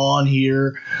going on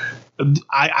here.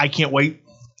 I can't wait.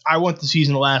 I want the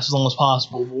season to last as long as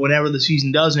possible. But whenever the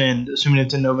season does end, assuming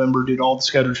it's in November due to all the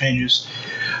schedule changes,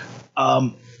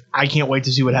 I can't wait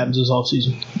to see what happens this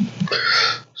offseason.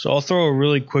 So I'll throw a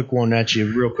really quick one at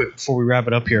you real quick before we wrap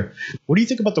it up here. What do you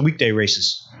think about the weekday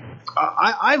races?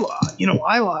 I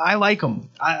like them.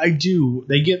 I do.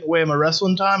 They get in the way of my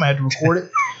wrestling time. I had to record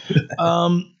it.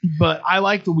 But I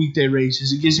like the weekday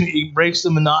races. It breaks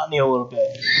the monotony a little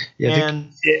bit. Yeah,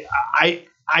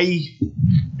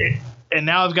 and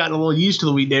now I've gotten a little used to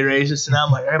the weekday races, so now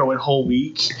I'm like, I gotta wait a whole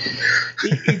week.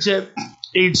 As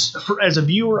a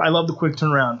viewer, I love the quick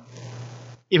turnaround.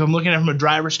 If I'm looking at it from a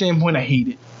driver standpoint, I hate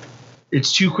it.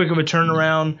 It's too quick of a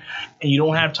turnaround, and you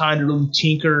don't have time to really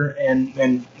tinker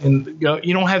and go.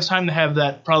 You don't have time to have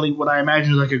that, probably what I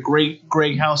imagine is like a great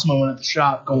Greg House moment at the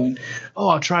shop going, oh,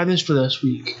 I'll try this for this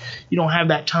week. You don't have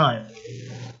that time.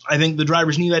 I think the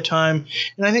drivers need that time,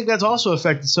 and I think that's also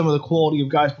affected some of the quality of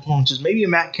guys' performances. Maybe a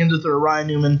Matt Kenseth or a Ryan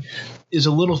Newman is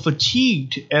a little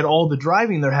fatigued at all the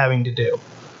driving they're having to do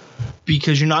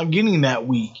because you're not getting that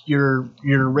week. You're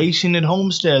racing at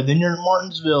Homestead, then you're at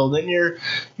Martinsville, then you're,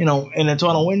 and it's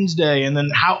on a Wednesday, and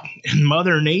then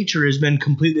Mother Nature has been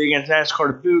completely against NASCAR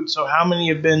to boot, so how many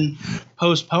have been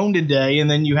postponed today, and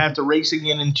then you have to race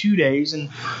again in 2 days, and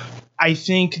I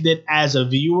think that as a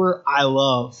viewer, I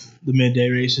love the midday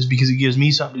races because it gives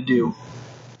me something to do.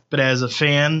 But as a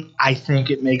fan, I think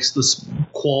it makes the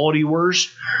quality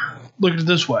worse. Look at it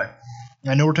this way.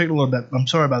 I know we're taking a little bit. I'm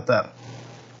sorry about that.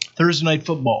 Thursday night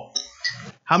football.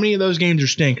 How many of those games are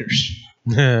stinkers?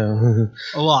 A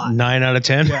lot. 9 out of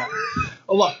 10. Yeah,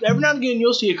 a lot. Every now and again,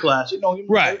 you'll see a classic. Don't get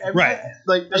me Right.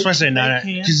 Like that's why I say 9,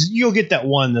 because you'll get that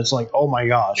one that's like, oh my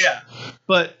gosh. Yeah,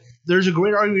 but there's a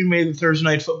great argument made that Thursday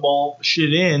Night Football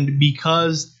should end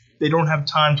because they don't have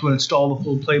time to install the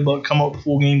full playbook, come up with a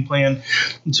full game plan.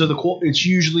 And so it's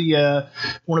usually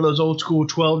one of those old school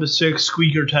 12-6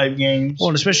 squeaker type games. Well,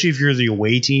 and especially if you're the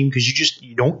away team, because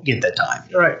you don't get that time.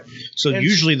 Right. So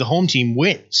usually the home team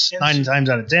wins 9 times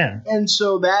out of 10. And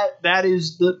so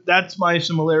that's my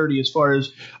similarity as far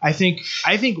as I think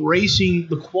racing,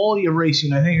 the quality of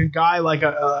racing. I think a guy like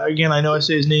again, I know I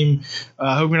say his name.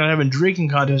 I hope we're not having a drinking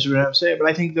contest. We're gonna have to say it, but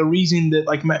I think the reason that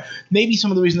maybe some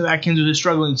of the reason that Matt Kenseth is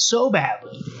struggling so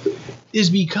badly is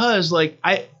because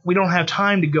we don't have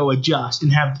time to go adjust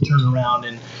and have to turn around,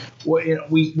 and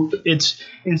it's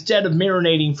instead of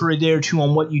marinating for a day or two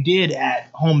on what you did at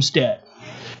Homestead,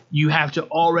 you have to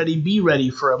already be ready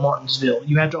for a Martinsville.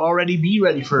 You have to already be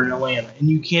ready for an Atlanta, and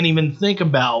you can't even think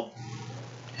about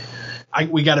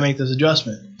we got to make this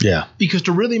adjustment. Yeah, because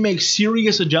to really make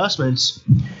serious adjustments,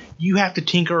 you have to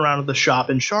tinker around at the shop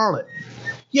in Charlotte.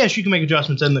 Yes, you can make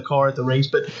adjustments in the car at the race,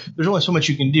 but there's only so much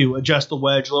you can do. Adjust the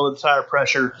wedge, lower the tire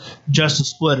pressure, adjust the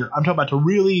splitter. I'm talking about to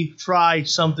really try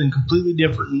something completely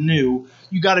different and new.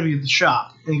 You got to be at the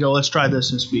shop and go, let's try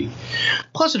this week.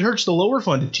 Plus, it hurts the lower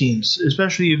funded teams,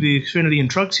 especially the Xfinity and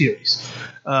Truck Series.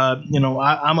 I'm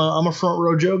a front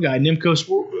row Joe guy. Nimco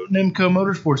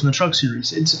Motorsports in the Truck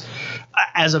Series. It's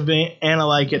as a fan, I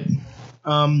like it.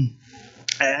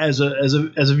 As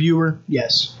a viewer,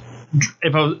 yes.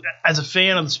 If I was as a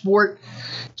fan of the sport,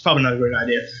 it's probably not a great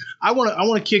idea. I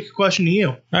want to kick a question to you.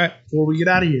 All right, before we get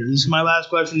out of here, this is my last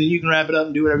question. Then you can wrap it up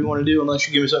and do whatever you want to do, unless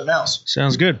you give me something else.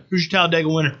 Sounds good. Who's your Talladega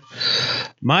winner?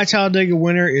 My Talladega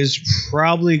winner is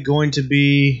probably going to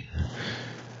be.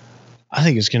 I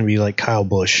think it's going to be like Kyle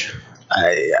Busch.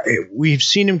 We've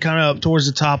seen him kind of up towards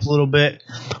the top a little bit.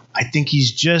 I think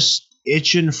he's just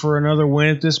itching for another win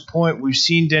at this point. We've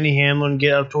seen Denny Hamlin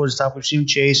get up towards the top. We've seen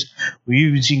Chase. We've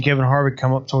even seen Kevin Harvick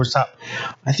come up towards the top.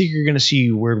 I think you're going to see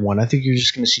a weird one. I think you're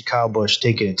just going to see Kyle Busch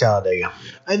take it at Talladega.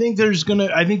 I think you're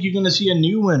going to see a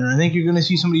new winner. I think you're going to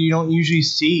see somebody you don't usually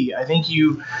see. I'm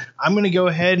going to go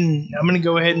ahead and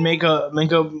make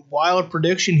a wild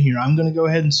prediction here. I'm going to go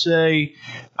ahead and say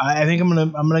I think I'm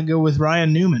going to go with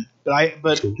Ryan Newman.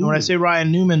 But when I say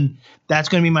Ryan Newman, that's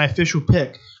going to be my official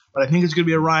pick. But I think it's going to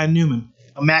be a Ryan Newman,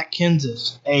 a Matt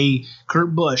Kenseth, a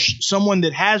Kurt Busch, someone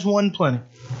that has won plenty,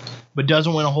 but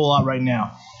doesn't win a whole lot right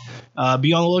now.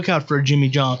 Be on the lookout for Jimmy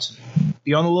Johnson.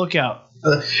 Be on the lookout.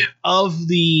 Of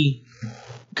the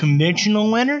conventional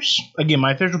winners, again,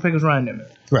 my official pick is Ryan Newman.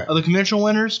 Right. Of the conventional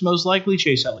winners, most likely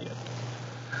Chase Elliott.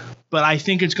 But I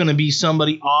think it's going to be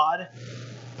somebody odd.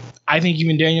 I think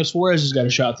even Daniel Suarez has got a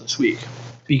shot this week.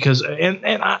 Because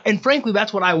and frankly,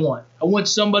 that's what I want. I want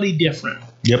somebody different.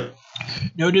 Yep.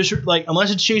 No disrespect,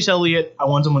 unless it's Chase Elliott, I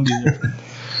want someone different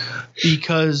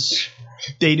because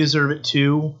they deserve it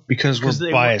too. Because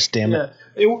we're biased, damn it.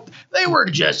 They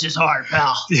work just as hard,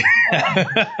 pal.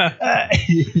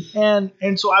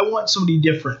 and so I want somebody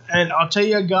different. And I'll tell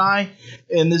you a guy,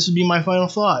 and this would be my final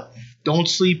thought. Don't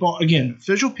sleep on, again,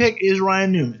 official pick is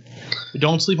Ryan Newman. But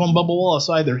don't sleep on Bubba Wallace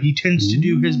either. He tends to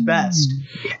do his best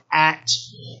at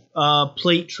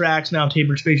plate tracks, now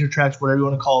tapered spacer tracks, whatever you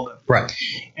want to call them. Right.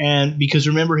 And because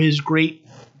remember his great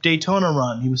Daytona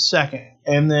run, he was second.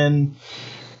 And then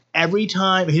every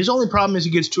time, his only problem is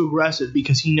he gets too aggressive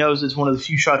because he knows it's one of the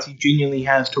few shots he genuinely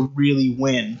has to really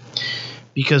win.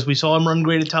 Because we saw him run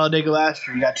great at Talladega last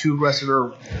year. He got too aggressive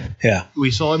early. Yeah.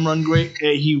 We saw him run great.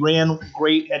 He ran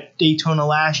great at Daytona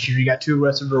last year. He got too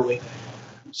aggressive early.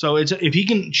 So if he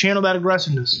can channel that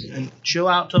aggressiveness and chill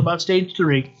out till about stage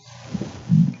 3,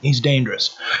 he's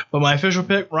dangerous. But my official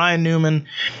pick, Ryan Newman,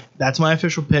 that's my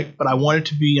official pick. But I want it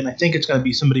to be, and I think it's going to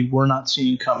be somebody we're not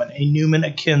seeing coming. A Newman, a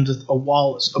Kenseth, a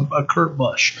Wallace, a Kurt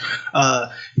Busch, a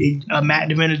Matt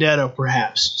DiBenedetto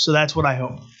perhaps. So that's what I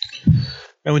hope.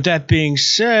 And with that being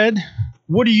said,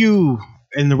 what do you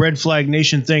and the Red Flag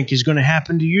Nation think is going to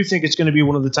happen? Do you think it's going to be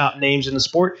one of the top names in the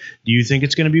sport? Do you think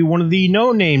it's going to be one of the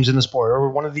no names in the sport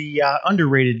or one of the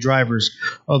underrated drivers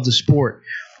of the sport?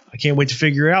 I can't wait to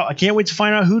figure it out. I can't wait to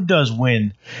find out who does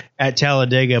win at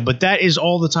Talladega. But that is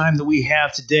all the time that we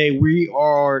have today. We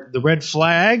are the Red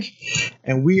Flag,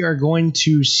 and we are going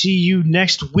to see you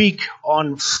next week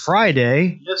on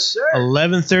Friday. Yes, sir.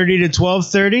 11:30 to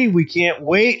 12:30. We can't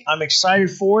wait. I'm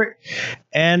excited for it.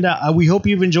 And we hope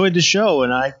you've enjoyed the show.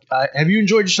 And have you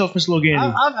enjoyed yourself, Mr.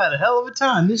 Loganity? I've had a hell of a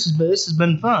time. This has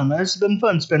been fun. This has been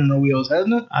fun spinning our wheels,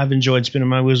 hasn't it? I've enjoyed spinning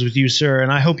my wheels with you, sir.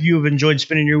 And I hope you have enjoyed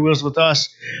spinning your wheels with us.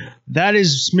 That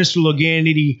is Mr.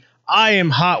 Loganity. I am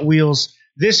Hot Wheels.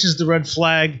 This is the Red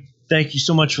Flag. Thank you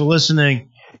so much for listening.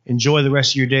 Enjoy the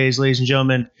rest of your days, ladies and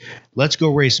gentlemen. Let's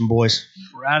go racing, boys.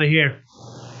 We're out of here.